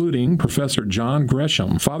 Missouri, including Professor John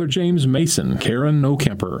Gresham, Father James Mason, Karen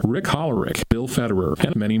Nokemper, Rick Hollerick, Bill Federer,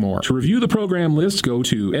 and many more. To review the program list, go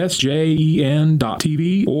to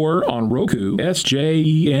sjen.tv or on Roku,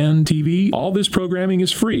 SJEN TV. All this programming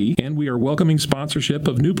is free, and we are welcoming sponsorship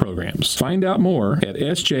of new programs. Find out more at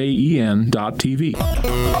sjen.tv.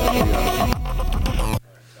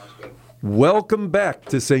 Welcome back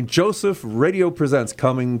to St. Joseph Radio Presents,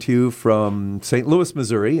 coming to you from St. Louis,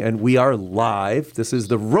 Missouri, and we are live. This is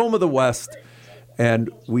the Rome of the West,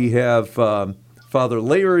 and we have Father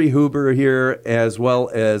Larry Huber here, as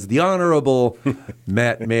well as the Honorable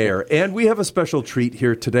Matt Mayer. And we have a special treat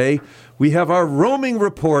here today. We have our roaming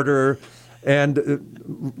reporter and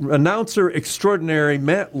announcer extraordinary,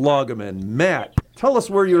 Matt Loggeman. Matt, Tell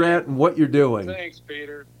us where you're at and what you're doing. Thanks,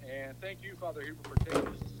 Peter. And thank you, Father Huber, for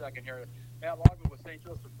taking just a second here. Matt Logman with St.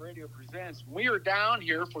 Joseph Radio presents. We are down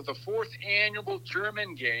here for the 4th annual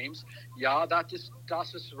German Games. Yeah,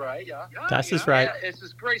 das ist right. Yeah. Das ist right. Yeah, it's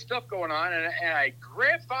this great stuff going on. And I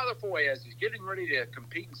grabbed Father Foy as he's getting ready to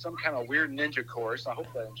compete in some kind of weird ninja course. I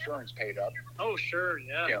hope the insurance paid up. Oh, sure,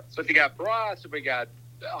 yeah. So we got brats, we got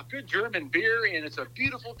good German beer, and it's a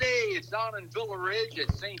beautiful day. It's down in Villa Ridge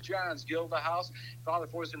at St. John's Gilda House. Father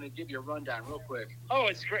Foy's going to give you a rundown real quick. Oh,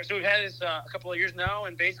 it's great. So we've had this a couple of years now,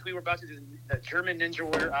 and basically we're about to do the German Ninja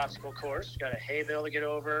Warrior obstacle course. We've got a hay bale to get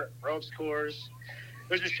over, ropes course.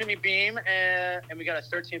 There's a shimmy beam, and we got a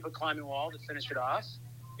 13-foot climbing wall to finish it off.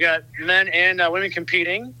 We got men and women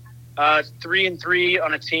competing. 3 and 3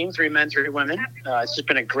 on a team, 3 men, 3 women. It's just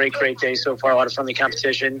been a great day so far. A lot of friendly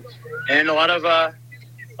competition, and a lot of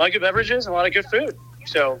good beverages and a lot of good food.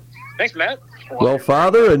 So, thanks, Matt. Well,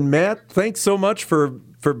 Father and Matt, thanks so much for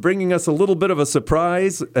bringing us a little bit of a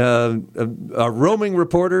surprise. A roaming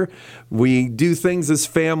reporter. We do things as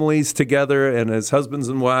families together and as husbands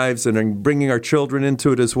and wives, and are bringing our children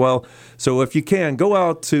into it as well. So if you can, go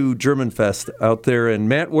out to German Fest out there. And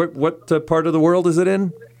Matt, what part of the world is it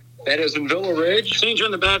in? That is in Villa Ridge. St.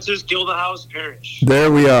 John the Baptist, Gilda House Parish.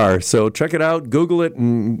 There we are. So check it out, Google it,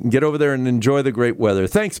 and get over there and enjoy the great weather.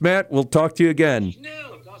 Thanks, Matt. We'll talk to you again.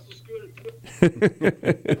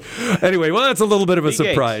 Anyway, well, that's a little bit of a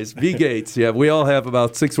surprise. B. Gates. Yeah, we all have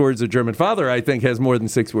about 6 words of German. Father, I think, has more than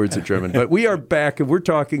 6 words of German. But we are back, and we're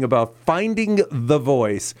talking about finding the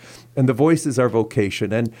voice. And the voice is our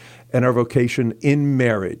vocation, and our vocation in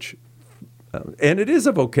marriage. And it is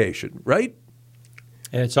a vocation, right?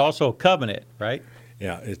 And it's also a covenant, right?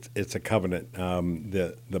 Yeah, it's a covenant.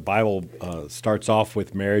 The Bible starts off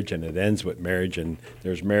with marriage and it ends with marriage, and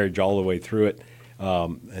there's marriage all the way through it.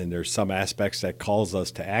 And there's some aspects that calls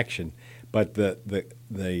us to action, but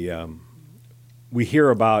we hear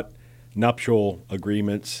about nuptial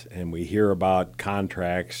agreements, and we hear about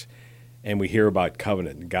contracts, and we hear about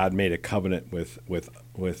covenant. God made a covenant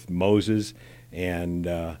with Moses,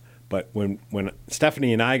 and but when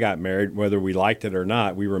Stephanie and I got married, whether we liked it or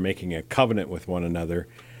not, we were making a covenant with one another.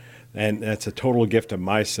 And that's a total gift of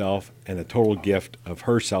myself and a total gift of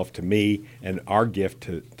herself to me, and our gift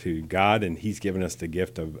to God, and He's given us the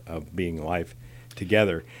gift of being life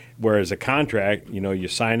together. Whereas a contract, you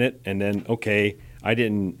sign it, and then, okay, I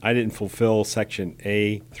didn't fulfill Section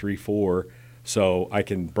A 3.4, so I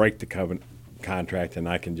can break the contract and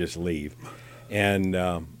I can just leave.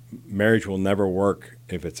 And marriage will never work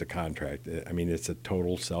if it's a contract. I mean, it's a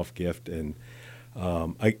total self-gift, and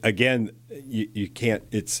again, you can't.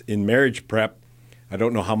 It's in marriage prep. I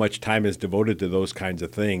don't know how much time is devoted to those kinds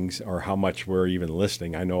of things, or how much we're even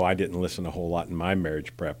listening. I know I didn't listen a whole lot in my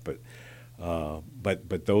marriage prep,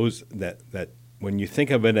 but those that when you think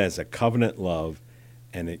of it as a covenant love,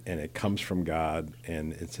 and it comes from God,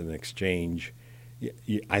 and it's an exchange,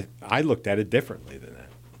 I looked at it differently than that.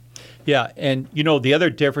 Yeah, and the other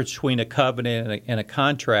difference between a covenant and a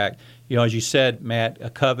contract, as you said, Matt, a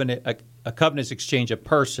covenant is exchange of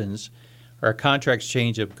persons, or a contract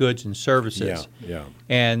exchange of goods and services. Yeah.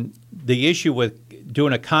 And the issue with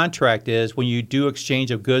doing a contract is when you do exchange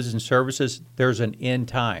of goods and services, there's an end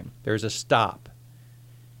time. There's a stop.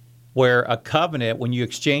 Where a covenant, when you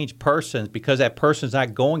exchange persons, because that person's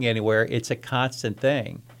not going anywhere, it's a constant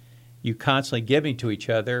thing. You constantly giving to each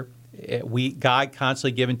other. God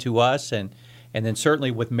constantly giving to us, and then certainly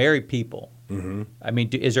with married people. Mm-hmm. I mean,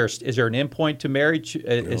 is there an end point to marriage?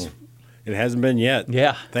 No. It hasn't been yet.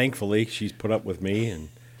 Yeah. Thankfully, she's put up with me, and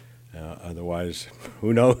otherwise,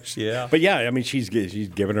 who knows? Yeah. But yeah, I mean, she's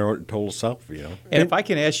given her total self, And if I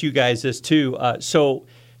can ask you guys this too, so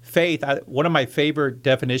faith. One of my favorite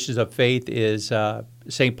definitions of faith is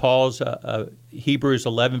St. Paul's Hebrews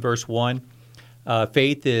 11 verse 1.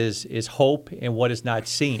 Faith is hope in what is not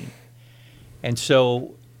seen. And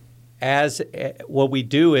so, what we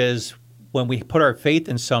do is when we put our faith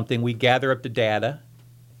in something, we gather up the data.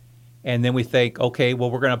 And then we think, okay,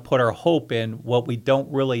 well, we're going to put our hope in what we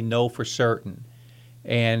don't really know for certain.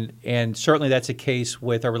 And certainly that's the case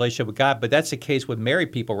with our relationship with God, but that's the case with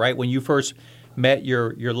married people, right? When you first met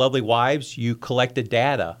your lovely wives, you collected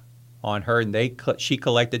data on her, and she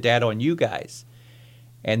collected data on you guys.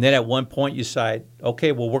 And then at one point you decide,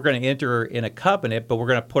 okay, well, we're going to enter in a covenant, but we're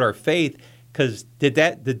going to put our faith, because did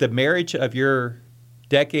the marriage of your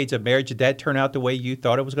decades of marriage, did that turn out the way you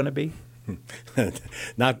thought it was going to be?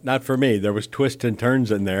 Not for me. There was twists and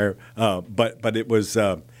turns in there, but it was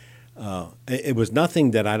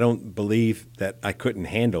nothing that I don't believe that I couldn't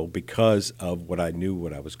handle because of what I knew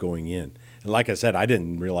what I was going in. And like I said, I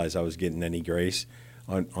didn't realize I was getting any grace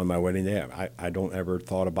on my wedding day. I don't ever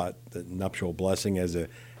thought about the nuptial blessing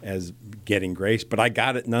as getting grace, but I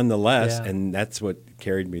got it nonetheless, and that's what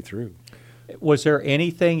carried me through. Was there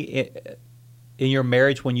anything in your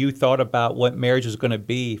marriage when you thought about what marriage was going to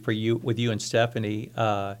be for you, with you and Stephanie?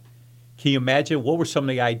 Can you imagine what were some of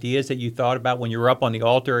the ideas that you thought about when you were up on the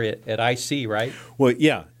altar at IC, right? Well,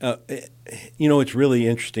 yeah. It's really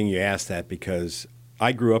interesting you asked that, because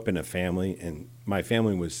I grew up in a family, and my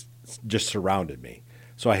family was just surrounded me.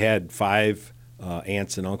 So I had 5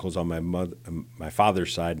 aunts and uncles on my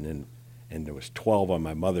father's side, and there was 12 on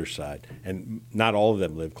my mother's side, and not all of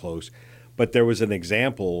them lived close. But there was an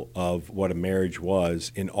example of what a marriage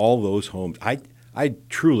was in all those homes. I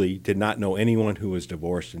truly did not know anyone who was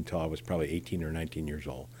divorced until I was probably 18 or 19 years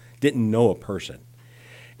old. Didn't know a person.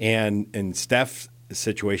 And Steph's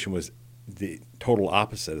situation was the total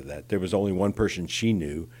opposite of that. There was only one person she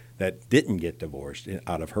knew that didn't get divorced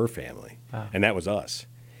out of her family, and that was us.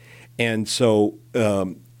 And so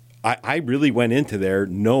I really went into there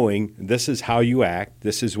knowing this is how you act,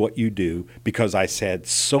 this is what you do, because I had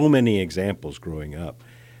so many examples growing up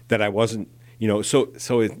that I wasn't,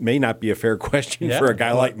 so it may not be a fair question for a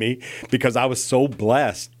guy like me, because I was so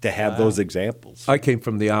blessed to have those examples. I came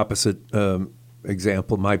from the opposite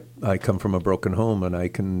example. I come from a broken home, and I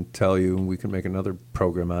can tell you, and we can make another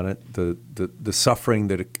program on it, the suffering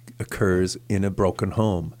that occurs in a broken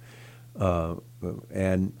home.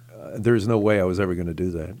 And there's no way I was ever going to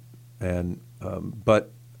do that. And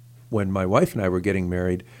but when my wife and I were getting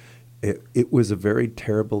married, it was a very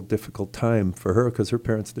terrible, difficult time for her, because her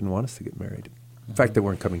parents didn't want us to get married. In fact, they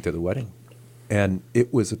weren't coming to the wedding. And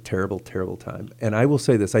it was a terrible, terrible time. And I will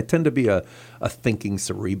say this, I tend to be a thinking,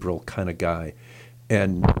 cerebral kind of guy.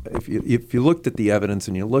 And if you looked at the evidence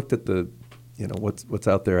and you looked at the, what's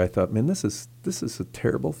out there, I thought, man, this is a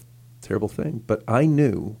terrible, terrible thing. But I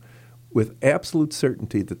knew with absolute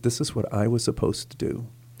certainty that this is what I was supposed to do.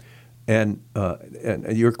 And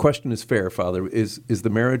your question is fair, Father. Is the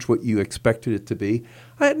marriage what you expected it to be?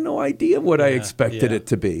 I had no idea what I expected it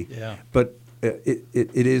to be. Yeah. But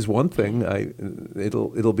it is one thing.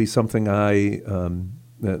 It'll be something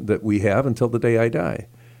that we have until the day I die.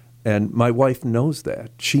 And my wife knows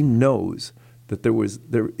that. She knows that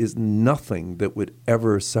there is nothing that would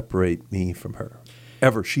ever separate me from her.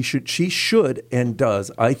 Ever. She should and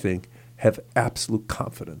does, I think, have absolute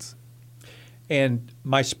confidence. And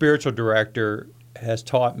my spiritual director has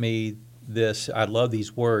taught me this. I love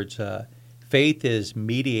these words. Faith is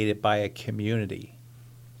mediated by a community.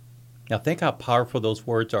 Now think how powerful those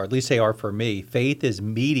words are. At least they are for me. Faith is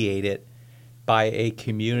mediated by a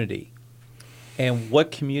community. And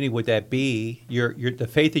what community would that be? The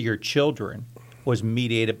faith of your children was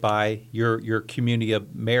mediated by your community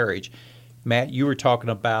of marriage. Matt, you were talking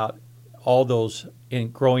about all those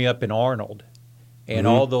growing up in Arnold, and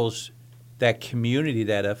all those, that community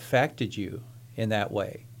that affected you in that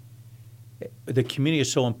way. The community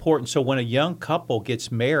is so important. So when a young couple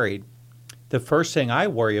gets married, the first thing I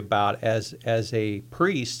worry about as a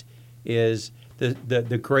priest is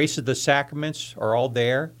the grace of the sacraments are all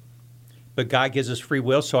there, but God gives us free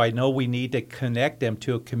will, so I know we need to connect them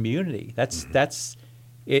to a community. That's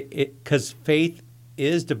it, because faith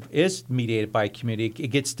is mediated by a community. It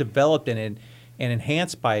gets developed and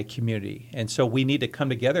enhanced by a community. And so we need to come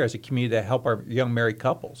together as a community to help our young married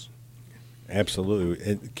couples. Absolutely.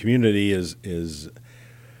 And community is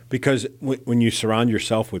because when you surround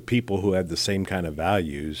yourself with people who have the same kind of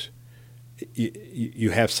values, you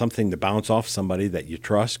have something to bounce off somebody that you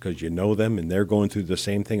trust because you know them and they're going through the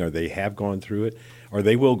same thing, or they have gone through it, or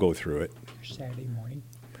they will go through it. Saturday morning.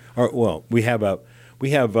 I'll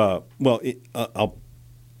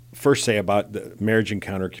first say about the marriage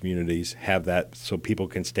encounter communities have that so people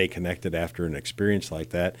can stay connected after an experience like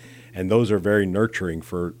that. And those are very nurturing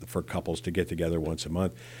for couples to get together once a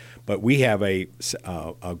month. But we have a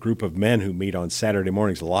group of men who meet on Saturday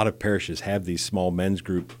mornings. A lot of parishes have these small men's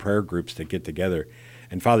prayer groups that get together.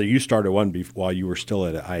 And Father, you started one while you were still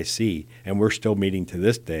at IC, and we're still meeting to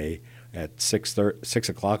this day at 6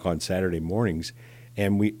 o'clock on Saturday mornings.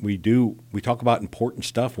 And we talk about important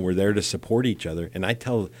stuff, and we're there to support each other. And I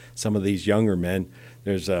tell some of these younger men,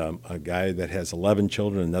 there's a guy that has 11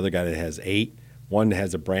 children, another guy that has 8. One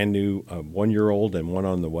has a brand new 1-year-old and one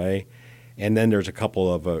on the way. And then there's a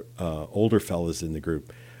couple of older fellas in the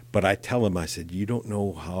group. But I tell them, I said, you don't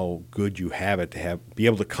know how good you have it to be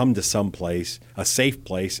able to come to some place, a safe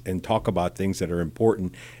place, and talk about things that are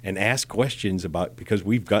important and ask questions about, because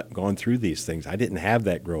we've gone through these things. I didn't have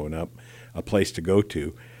that growing up, a place to go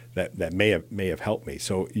to that may have helped me.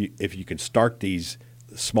 So if you can start these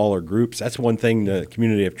smaller groups, that's one thing the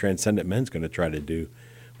community of Transcendent Men is going to try to do.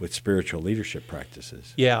 with spiritual leadership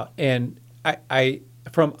practices. Yeah, and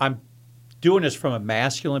I'm doing this from a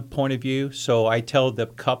masculine point of view. So I tell the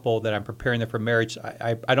couple that I'm preparing them for marriage.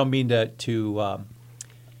 I don't mean to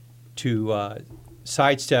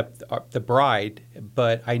sidestep the bride,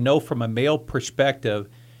 but I know from a male perspective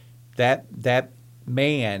that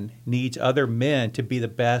man needs other men to be the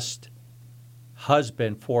best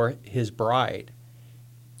husband for his bride.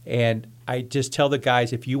 And I just tell the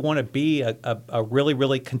guys, if you want to be a really,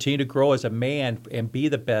 really continue to grow as a man and be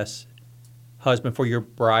the best husband for your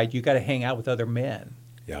bride, you got to hang out with other men.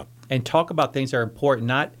 Yeah. And talk about things that are important,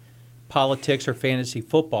 not politics or fantasy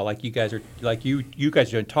football like you guys are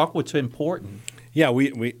doing. Talk what's important. Yeah,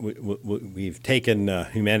 we've taken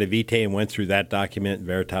Humanae Vitae and went through that document,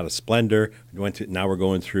 Veritatis Splendor. Now we're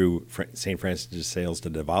going through St. Francis de Sales, the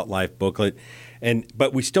Devout Life booklet,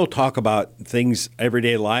 but we still talk about things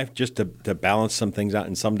everyday life just to balance some things out.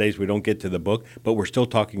 And some days we don't get to the book, but we're still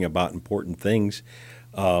talking about important things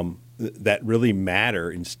that really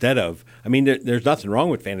matter. Instead of, there's nothing wrong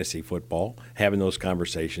with fantasy football, having those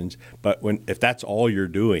conversations, but if that's all you're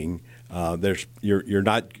doing, you're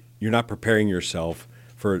not preparing yourself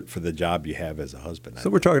for the job you have as a husband.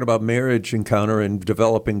 So we're talking about marriage encounter and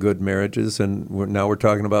developing good marriages, and now we're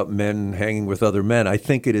talking about men hanging with other men. I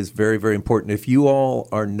think it is very, very important. If you all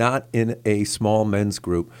are not in a small men's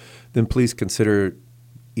group, then please consider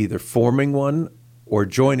either forming one or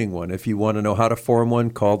joining one. If you want to know how to form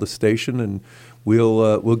one, call the station, and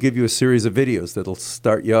we'll give you a series of videos that'll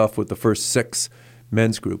start you off with the first 6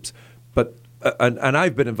 men's groups. But and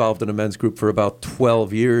I've been involved in a men's group for about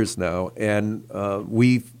 12 years now, and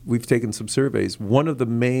we've taken some surveys. One of the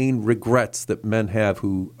main regrets that men have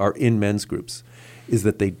who are in men's groups is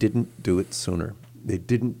that they didn't do it sooner. They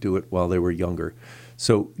didn't do it while they were younger.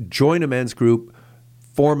 So join a men's group,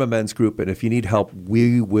 form a men's group, and if you need help,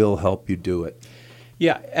 we will help you do it.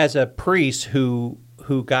 Yeah, as a priest who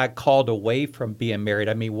got called away from being married,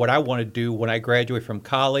 what I wanted to do when I graduated from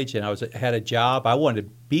college and had a job, I wanted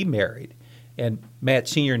to be married. And Matt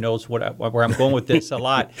Sr. knows where I'm going with this a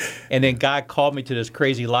lot. And then God called me to this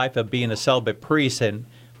crazy life of being a celibate priest. And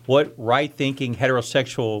what right-thinking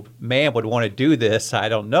heterosexual man would want to do this, I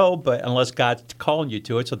don't know, but unless God's calling you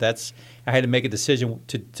to it. So I had to make a decision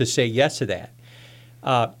to say yes to that.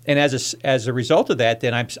 And as a result of that,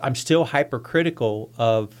 then I'm still hypercritical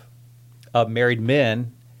of married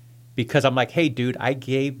men, because I'm like, hey, dude, I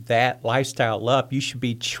gave that lifestyle up. You should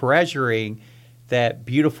be treasuring that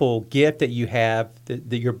beautiful gift that you have,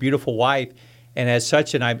 your beautiful wife. And as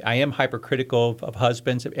such, and I am hypercritical of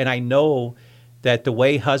husbands. And I know that the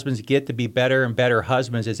way husbands get to be better and better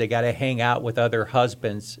husbands is they got to hang out with other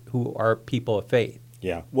husbands who are people of faith.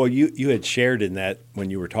 Yeah. Well, you had shared in that when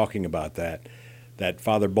you were talking about that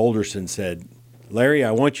Father Boulderson said, Larry,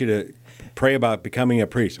 I want you to pray about becoming a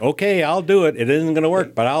priest. Okay, I'll do it. It isn't going to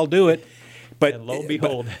work, but I'll do it. But and lo and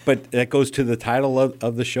behold. But that goes to the title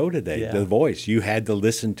of the show today, The Voice. You had to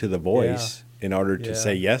listen to the voice in order to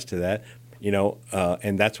say yes to that.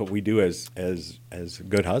 And that's what we do as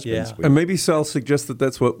good husbands. Yeah. And maybe Sal suggests that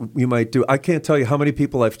that's what you might do. I can't tell you how many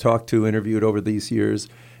people I've talked to, interviewed over these years,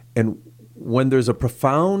 and when there's a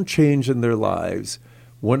profound change in their lives,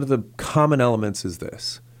 one of the common elements is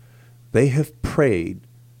this. They have prayed,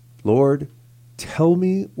 Lord, tell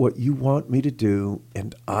me what you want me to do,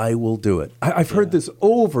 and I will do it. I've heard this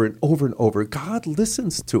over and over and over. God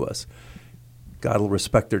listens to us. God will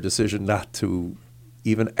respect their decision not to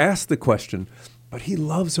even ask the question, but he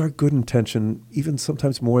loves our good intention, even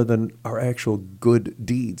sometimes more than our actual good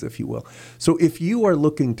deeds, if you will. So if you are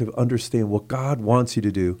looking to understand what God wants you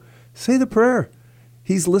to do, say the prayer.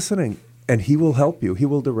 He's listening, and he will help you. He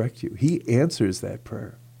will direct you. He answers that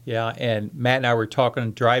prayer. Yeah, and Matt and I were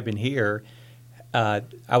talking driving here. I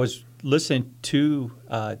was listening to,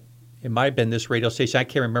 it might have been this radio station, I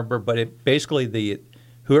can't remember, but it basically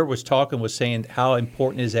whoever was talking was saying how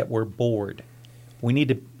important it is that we're bored. We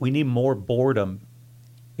need more boredom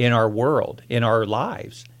in our world, in our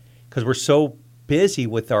lives, because we're so busy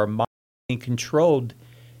with our mind being controlled,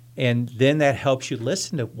 and then that helps you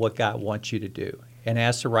listen to what God wants you to do and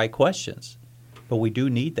ask the right questions. But we do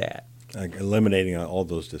need that. Like eliminating all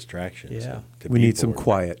those distractions. Yeah. We need some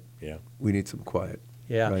quiet. Yeah. We need some quiet.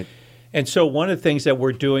 Yeah. Right. And so one of the things that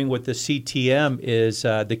we're doing with the CTM is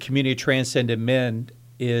the Community of Transcendent Men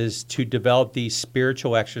is to develop these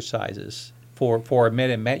spiritual exercises for our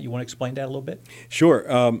men. And Matt, you want to explain that a little bit? Sure.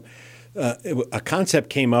 A concept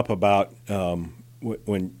came up about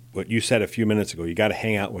when what you said a few minutes ago, you got to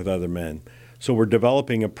hang out with other men. So we're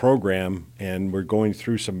developing a program, and we're going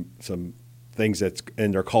through some things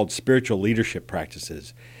and they're called spiritual leadership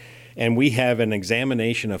practices. And we have an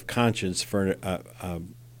examination of conscience for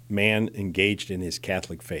man engaged in his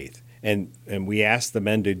Catholic faith. And we ask the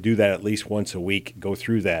men to do that at least once a week, go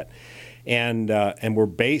through that. And we're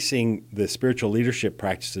basing the spiritual leadership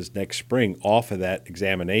practices next spring off of that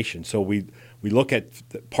examination. So we look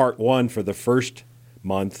at part 1 for the first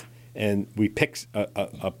month, and we pick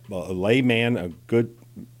a layman, a good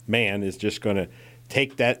man is just going to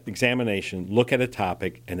take that examination, look at a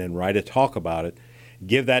topic, and then write a talk about it,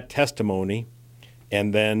 give that testimony,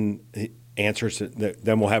 and then answers.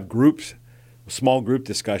 Then we'll have groups, small group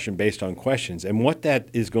discussion based on questions. And what that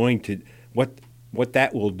is going to what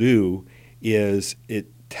that will do is it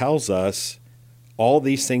tells us all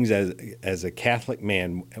these things as a Catholic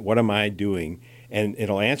man. What am I doing? And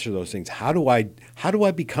it'll answer those things. How do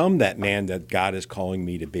I become that man that God is calling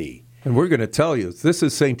me to be? And we're going to tell you. This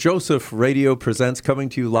is St. Joseph Radio Presents, coming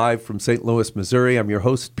to you live from St. Louis, Missouri. I'm your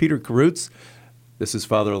host, Peter Karutz. This is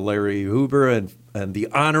Father Larry Huber and the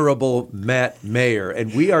Honorable Matt Mayer.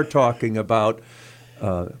 And we are talking about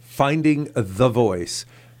finding the voice.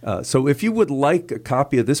 So if you would like a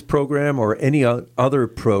copy of this program or any other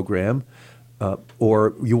program,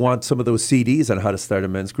 or you want some of those CDs on how to start a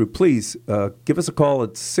men's group, please give us a call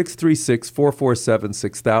at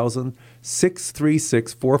 636-447-6000,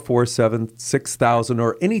 636-447-6000,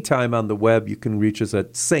 or anytime on the web. You can reach us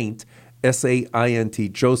at Saint, S-A-I-N-T,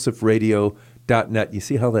 josephradio.net. You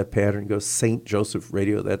see how that pattern goes? St. Joseph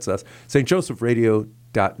Radio, that's us.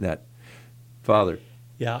 stjosephradio.net. Father.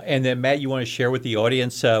 Yeah, and then, Matt, you want to share with the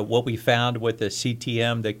audience what we found with the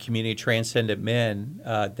CTM, the Community Transcendent Men,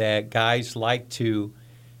 that guys like to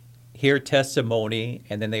hear testimony,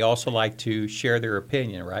 and then they also like to share their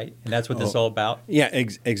opinion, right? And that's what this is all about? Yeah,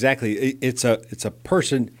 exactly. It's a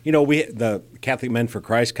person, the Catholic Men for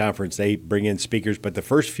Christ Conference, they bring in speakers, but the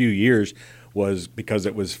first few years was because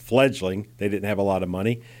it was fledgling. They didn't have a lot of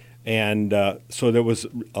money. And so there was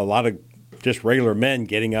a lot of just regular men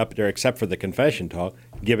getting up there, except for the confession talk,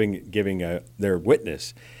 giving their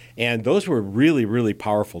witness. And those were really, really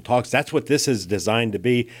powerful talks. That's what this is designed to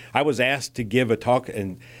be. I was asked to give a talk,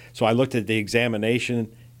 and so I looked at the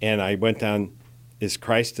examination, and I went down, is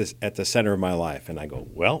Christ at the center of my life? And I go,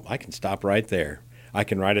 well, I can stop right there. I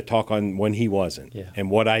can write a talk on when he wasn't, and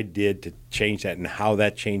what I did to change that and how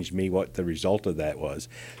that changed me, what the result of that was.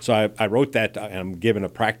 So I wrote that, and I'm giving a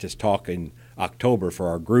practice talk in October for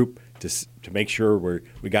our group to make sure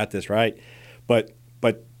we got this right. But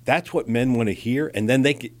that's what men want to hear. And then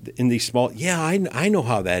they get in these small, I know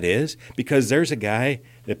how that is, because there's a guy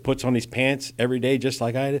that puts on his pants every day just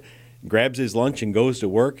like I do, grabs his lunch and goes to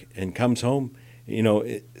work and comes home.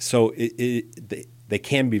 They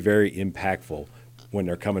can be very impactful when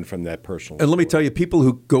they're coming from that personal. And let me tell you, people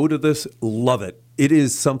who go to this love it. It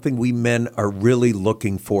is something we men are really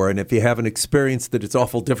looking for. And if you haven't experienced it, it's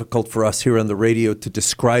awful difficult for us here on the radio to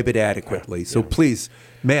describe it adequately. So please,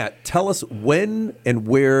 Matt, tell us when and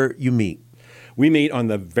where you meet. We meet on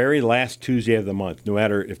the very last Tuesday of the month, no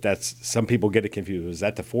matter if that's, some people get it confused. Is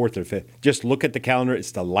that the 4th or 5th? Just look at the calendar.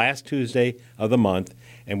 It's the last Tuesday of the month,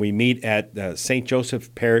 and we meet at St.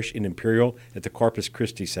 Joseph Parish in Imperial at the Corpus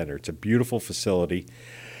Christi Center. It's a beautiful facility.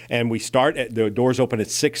 And we start the doors open at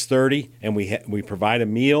 6:30, and we provide a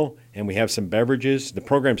meal, and we have some beverages. The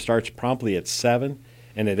program starts promptly at 7,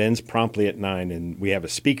 and it ends promptly at 9. And we have a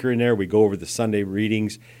speaker in there. We go over the Sunday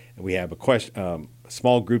readings, and we have a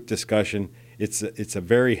small group discussion. It's a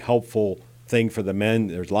very helpful thing for the men.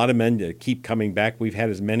 There's a lot of men that keep coming back. We've had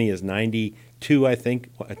as many as 92, I think,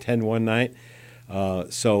 attend one night.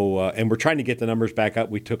 And we're trying to get the numbers back up.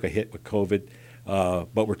 We took a hit with COVID.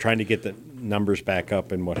 But we're trying to get the numbers back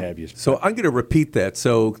up and what have you. So I'm going to repeat that.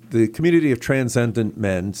 So the Community of Transcendent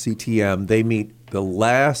Men, CTM, they meet the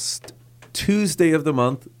last Tuesday of the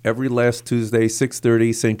month, every last Tuesday,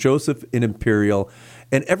 6:30, St. Joseph in Imperial.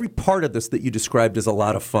 And every part of this that you described is a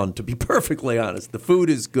lot of fun, to be perfectly honest. The food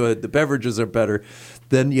is good. The beverages are better.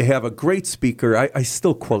 Then you have a great speaker. I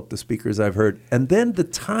still quote the speakers I've heard. And then the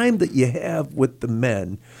time that you have with the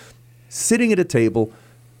men, sitting at a table,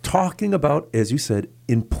 talking about, as you said,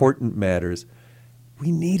 important matters.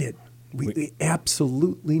 We need it. We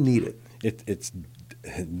absolutely need it. It's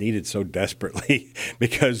needed so desperately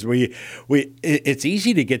because it's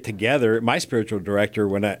easy to get together. My spiritual director,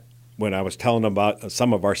 when I was telling them about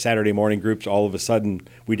some of our Saturday morning groups, all of a sudden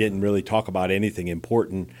we didn't really talk about anything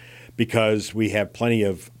important because we have plenty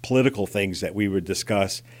of political things that we would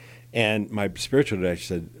discuss. And my spiritual director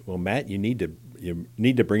said, well, Matt, you need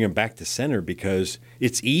to bring them back to center because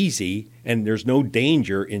it's easy and there's no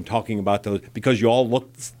danger in talking about those because you all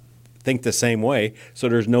think the same way. So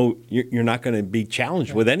you're not going to be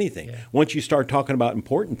challenged with anything. Yeah. Once you start talking about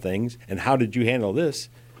important things and how did you handle this,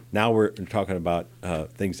 now we're talking about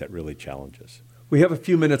things that really challenge us. We have a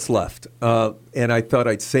few minutes left, and I thought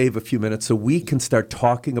I'd save a few minutes so we can start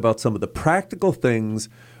talking about some of the practical things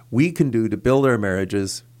we can do to build our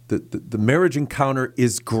marriages. The marriage encounter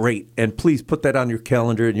is great, and please put that on your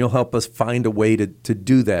calendar, and you'll help us find a way to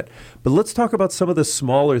do that. But let's talk about some of the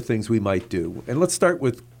smaller things we might do, and let's start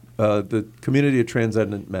with the Community of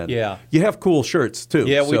Transcendent Men. Yeah. You have cool shirts, too.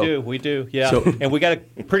 Yeah, we do. Yeah. So, and we got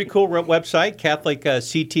a pretty cool website,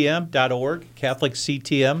 CatholicCTM.org,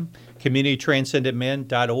 CatholicCTM,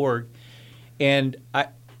 CommunityTranscendentMen.org. And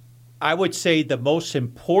I would say the most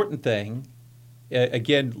important thing,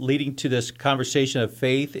 again, leading to this conversation of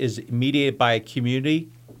faith, is mediated by a community.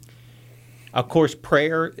 Of course,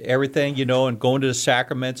 prayer, everything, and going to the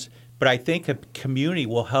sacraments. But I think a community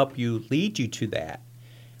will help you, lead you to that.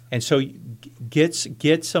 And so get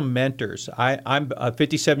some mentors. I'm a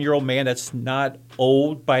 57-year-old man. That's not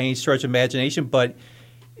old by any stretch of imagination, but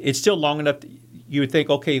it's still long enough you would think,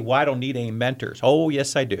 okay, well, I don't need any mentors. Oh,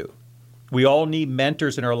 yes, I do. We all need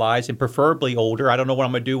mentors in our lives, and preferably older. I don't know what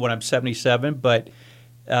I'm going to do when I'm 77, but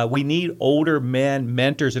we need older men,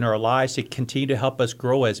 mentors in our lives to continue to help us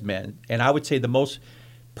grow as men. And I would say the most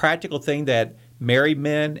practical thing that married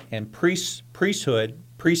men and priest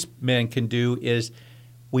men can do is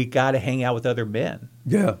we got to hang out with other men.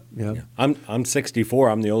 Yeah. I'm 64.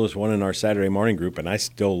 I'm the oldest one in our Saturday morning group, and I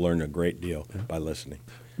still learn a great deal by listening.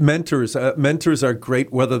 Mentors are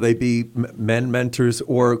great, whether they be men mentors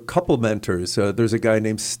or couple mentors. There's a guy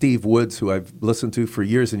named Steve Woods who I've listened to for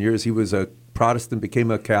years and years. He was a Protestant, became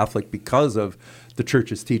a Catholic because of the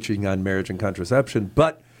church's teaching on marriage and contraception.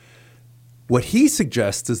 But what he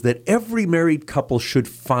suggests is that every married couple should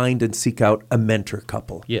find and seek out a mentor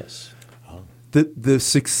couple. Yes. The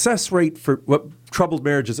success rate for what troubled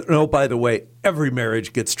marriages. And oh, by the way, every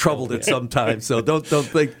marriage gets troubled at some time. So don't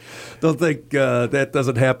think that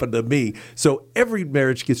doesn't happen to me. So every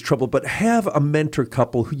marriage gets troubled, but have a mentor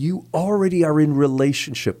couple who you already are in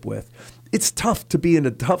relationship with. It's tough to be in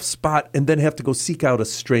a tough spot and then have to go seek out a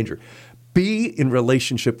stranger. Be in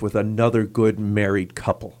relationship with another good married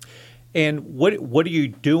couple. And what are you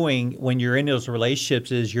doing when you're in those relationships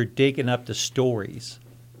is you're digging up the stories.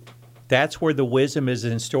 That's where the wisdom is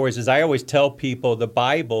in stories. As I always tell people, the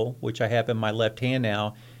Bible, which I have in my left hand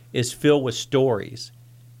now, is filled with stories,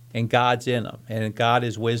 and God's in them. And God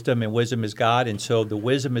is wisdom, and wisdom is God, and so the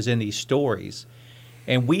wisdom is in these stories.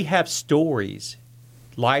 And we have stories,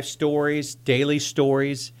 life stories, daily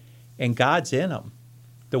stories, and God's in them.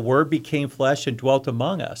 The Word became flesh and dwelt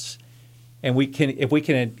among us. And if we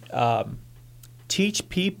can teach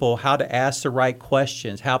people how to ask the right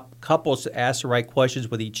questions, how couples ask the right questions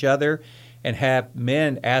with each other, and have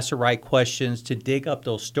men ask the right questions to dig up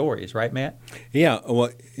those stories. Right, Matt? Yeah. Well,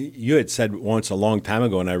 you had said once a long time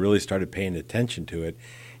ago, and I really started paying attention to it,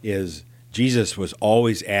 is Jesus was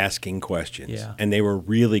always asking questions, and they were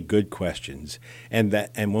really good questions. And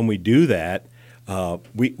when we do that,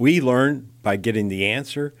 we learn by getting the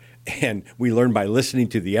answer. And we learn by listening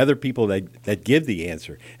to the other people that give the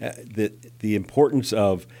answer. The importance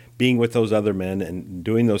of being with those other men and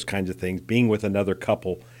doing those kinds of things, being with another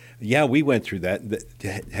couple. Yeah, we went through that.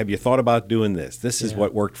 Have you thought about doing this? This is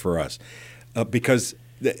what worked for us. Because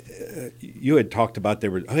you had talked about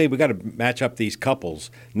we got to match up these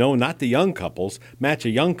couples. No, not the young couples. Match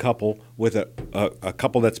a young couple with a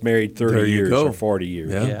couple that's married 30 years or 40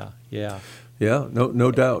 years. Yeah,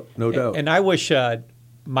 no doubt. And I wish...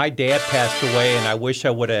 my dad passed away, and I wish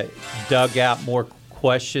I would have dug out more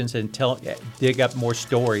questions and dig up more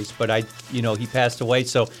stories. But he passed away.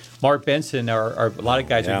 So Mark Benson, a lot of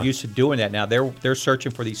guys are used to doing that now. They're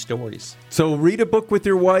searching for these stories. So read a book with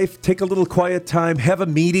your wife. Take a little quiet time. Have a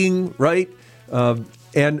meeting, right?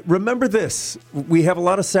 And remember this: we have a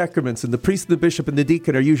lot of sacraments, and the priest, the bishop, and the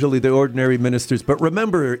deacon are usually the ordinary ministers. But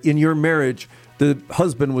remember, in your marriage, the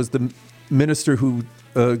husband was the minister who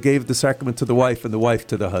gave the sacrament to the wife and the wife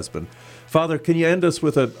to the husband. Father, can you end us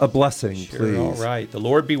with a blessing, please? All right. The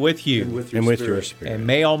Lord be with you. And with your spirit. And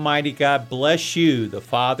may Almighty God bless you, the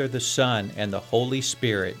Father, the Son, and the Holy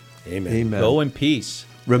Spirit. Amen. Go in peace.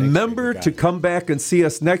 Remember to come back and see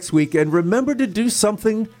us next week, and remember to do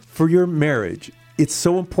something for your marriage. It's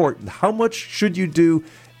so important. How much should you do?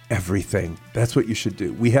 Everything. That's what you should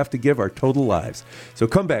do. We have to give our total lives. So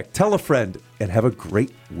come back, tell a friend, and have a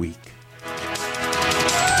great week.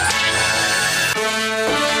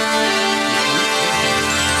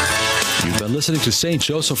 You've been listening to St.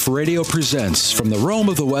 Joseph Radio Presents from the Rome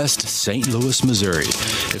of the West, St. Louis, Missouri.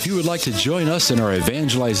 If you would like to join us in our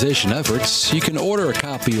evangelization efforts, you can order a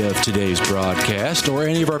copy of today's broadcast or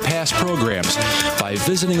any of our past programs by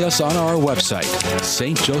visiting us on our website,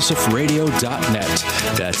 stjosephradio.net.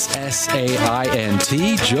 That's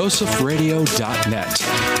SAINT, josephradio.net.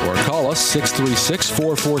 Or call us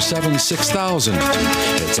 636-447-6000.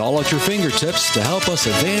 It's all at your fingertips to help us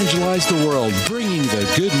evangelize the world, bringing the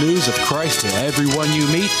good news of Christ to everyone you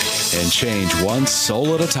meet and change one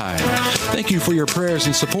soul at a time. Thank you for your prayers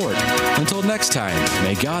and support. Until next time,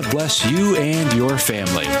 may God bless you and your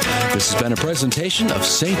family. This has been a presentation of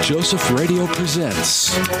St. Joseph Radio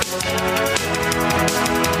Presents.